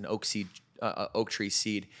plant an oak tree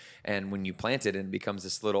seed, and when you plant it and it becomes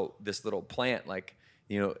this little plant, like,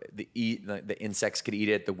 the insects could eat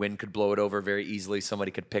it, the wind could blow it over very easily,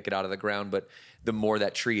 somebody could pick it out of the ground. But the more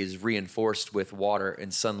that tree is reinforced with water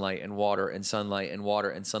and sunlight and water and sunlight and water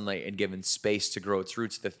and sunlight and given space to grow its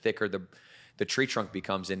roots, the thicker the tree trunk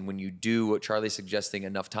becomes. And when you do what Charlie's suggesting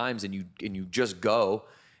enough times, and you just go,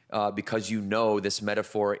 because this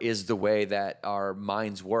metaphor is the way that our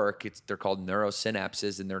minds work. They're called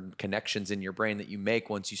neurosynapses, and they're connections in your brain that you make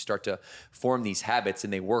once you start to form these habits,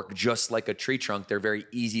 and they work just like a tree trunk. They're very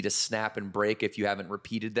easy to snap and break if you haven't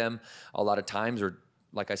repeated them a lot of times, or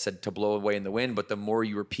like I said, to blow away in the wind. But the more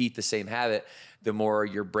you repeat the same habit, the more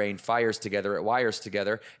your brain fires together, it wires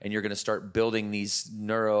together, and you're going to start building these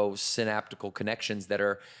neurosynaptical connections that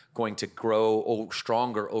are going to grow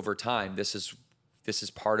stronger over time. This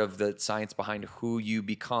is part of the science behind who you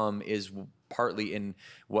become, is partly in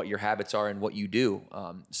what your habits are and what you do.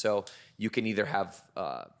 So you can either have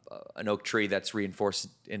an oak tree that's reinforced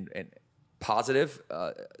in positive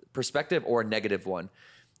perspective, or a negative one.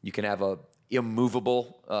 You can have a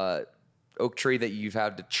immovable oak tree that you've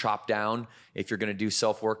had to chop down if you're going to do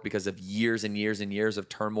self-work because of years and years and years of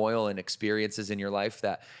turmoil and experiences in your life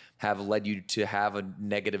that have led you to have a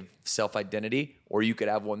negative self-identity. Or you could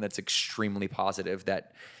have one that's extremely positive,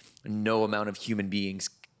 that no amount of human beings'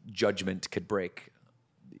 judgment could break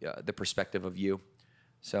the perspective of you.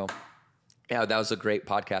 So yeah, that was a great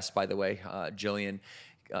podcast, by the way. Jillian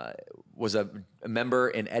was a member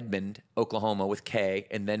in Edmond, Oklahoma with Kay,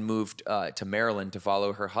 and then moved to Maryland to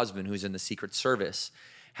follow her husband, who's in the Secret Service.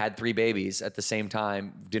 Had 3 babies at the same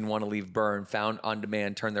time, didn't want to leave Burn, found On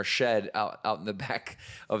Demand, turned their shed out in the back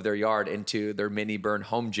of their yard into their mini Burn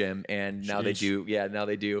home gym. And now they do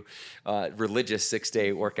religious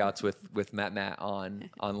 6-day workouts with Matt on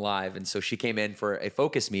live. And so she came in for a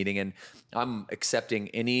focus meeting, and I'm accepting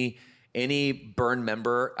any Burn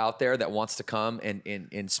member out there that wants to come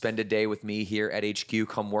and spend a day with me here at HQ,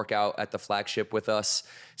 come work out at the flagship with us,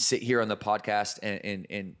 sit here on the podcast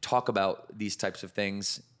and talk about these types of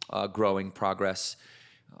things, growing, progress,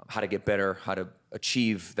 how to get better, how to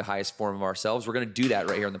achieve the highest form of ourselves. We're going to do that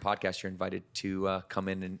right here on the podcast. You're invited to come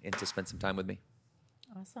in and to spend some time with me.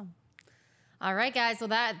 Awesome. All right, guys. Well,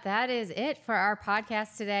 that is it for our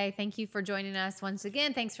podcast today. Thank you for joining us once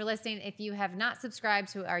again. Thanks for listening. If you have not subscribed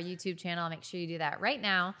to our YouTube channel, make sure you do that right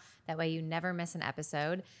now. That way you never miss an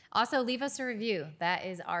episode. Also, leave us a review. That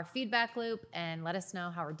is our feedback loop, and let us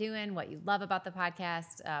know how we're doing, what you love about the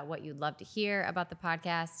podcast, what you'd love to hear about the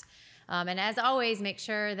podcast. And as always, make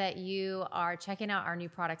sure that you are checking out our new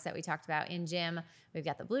products that we talked about in gym. We've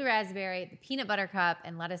got the blue raspberry, the peanut butter cup,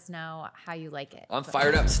 and let us know how you like it. I'm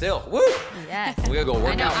fired up still. Woo! Yes. We gotta go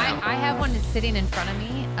work out now. I have one that's sitting in front of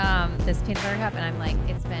me, this peanut butter cup, and I'm like,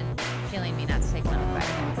 it's been killing me not to take one of the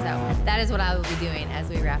vitamins. So that is what I will be doing as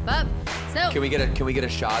we wrap up. So Can we get a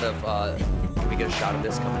shot of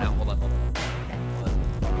this coming out? Hold on. Okay.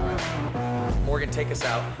 All right. Morgan, take us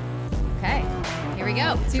out. Okay, here we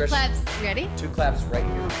go. 2 claps. You ready? 2 claps right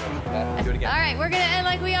here. Do it again. All right, we're going to end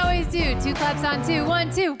like we always do. 2 claps on 2.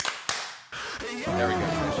 1, 2. There we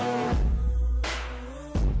go.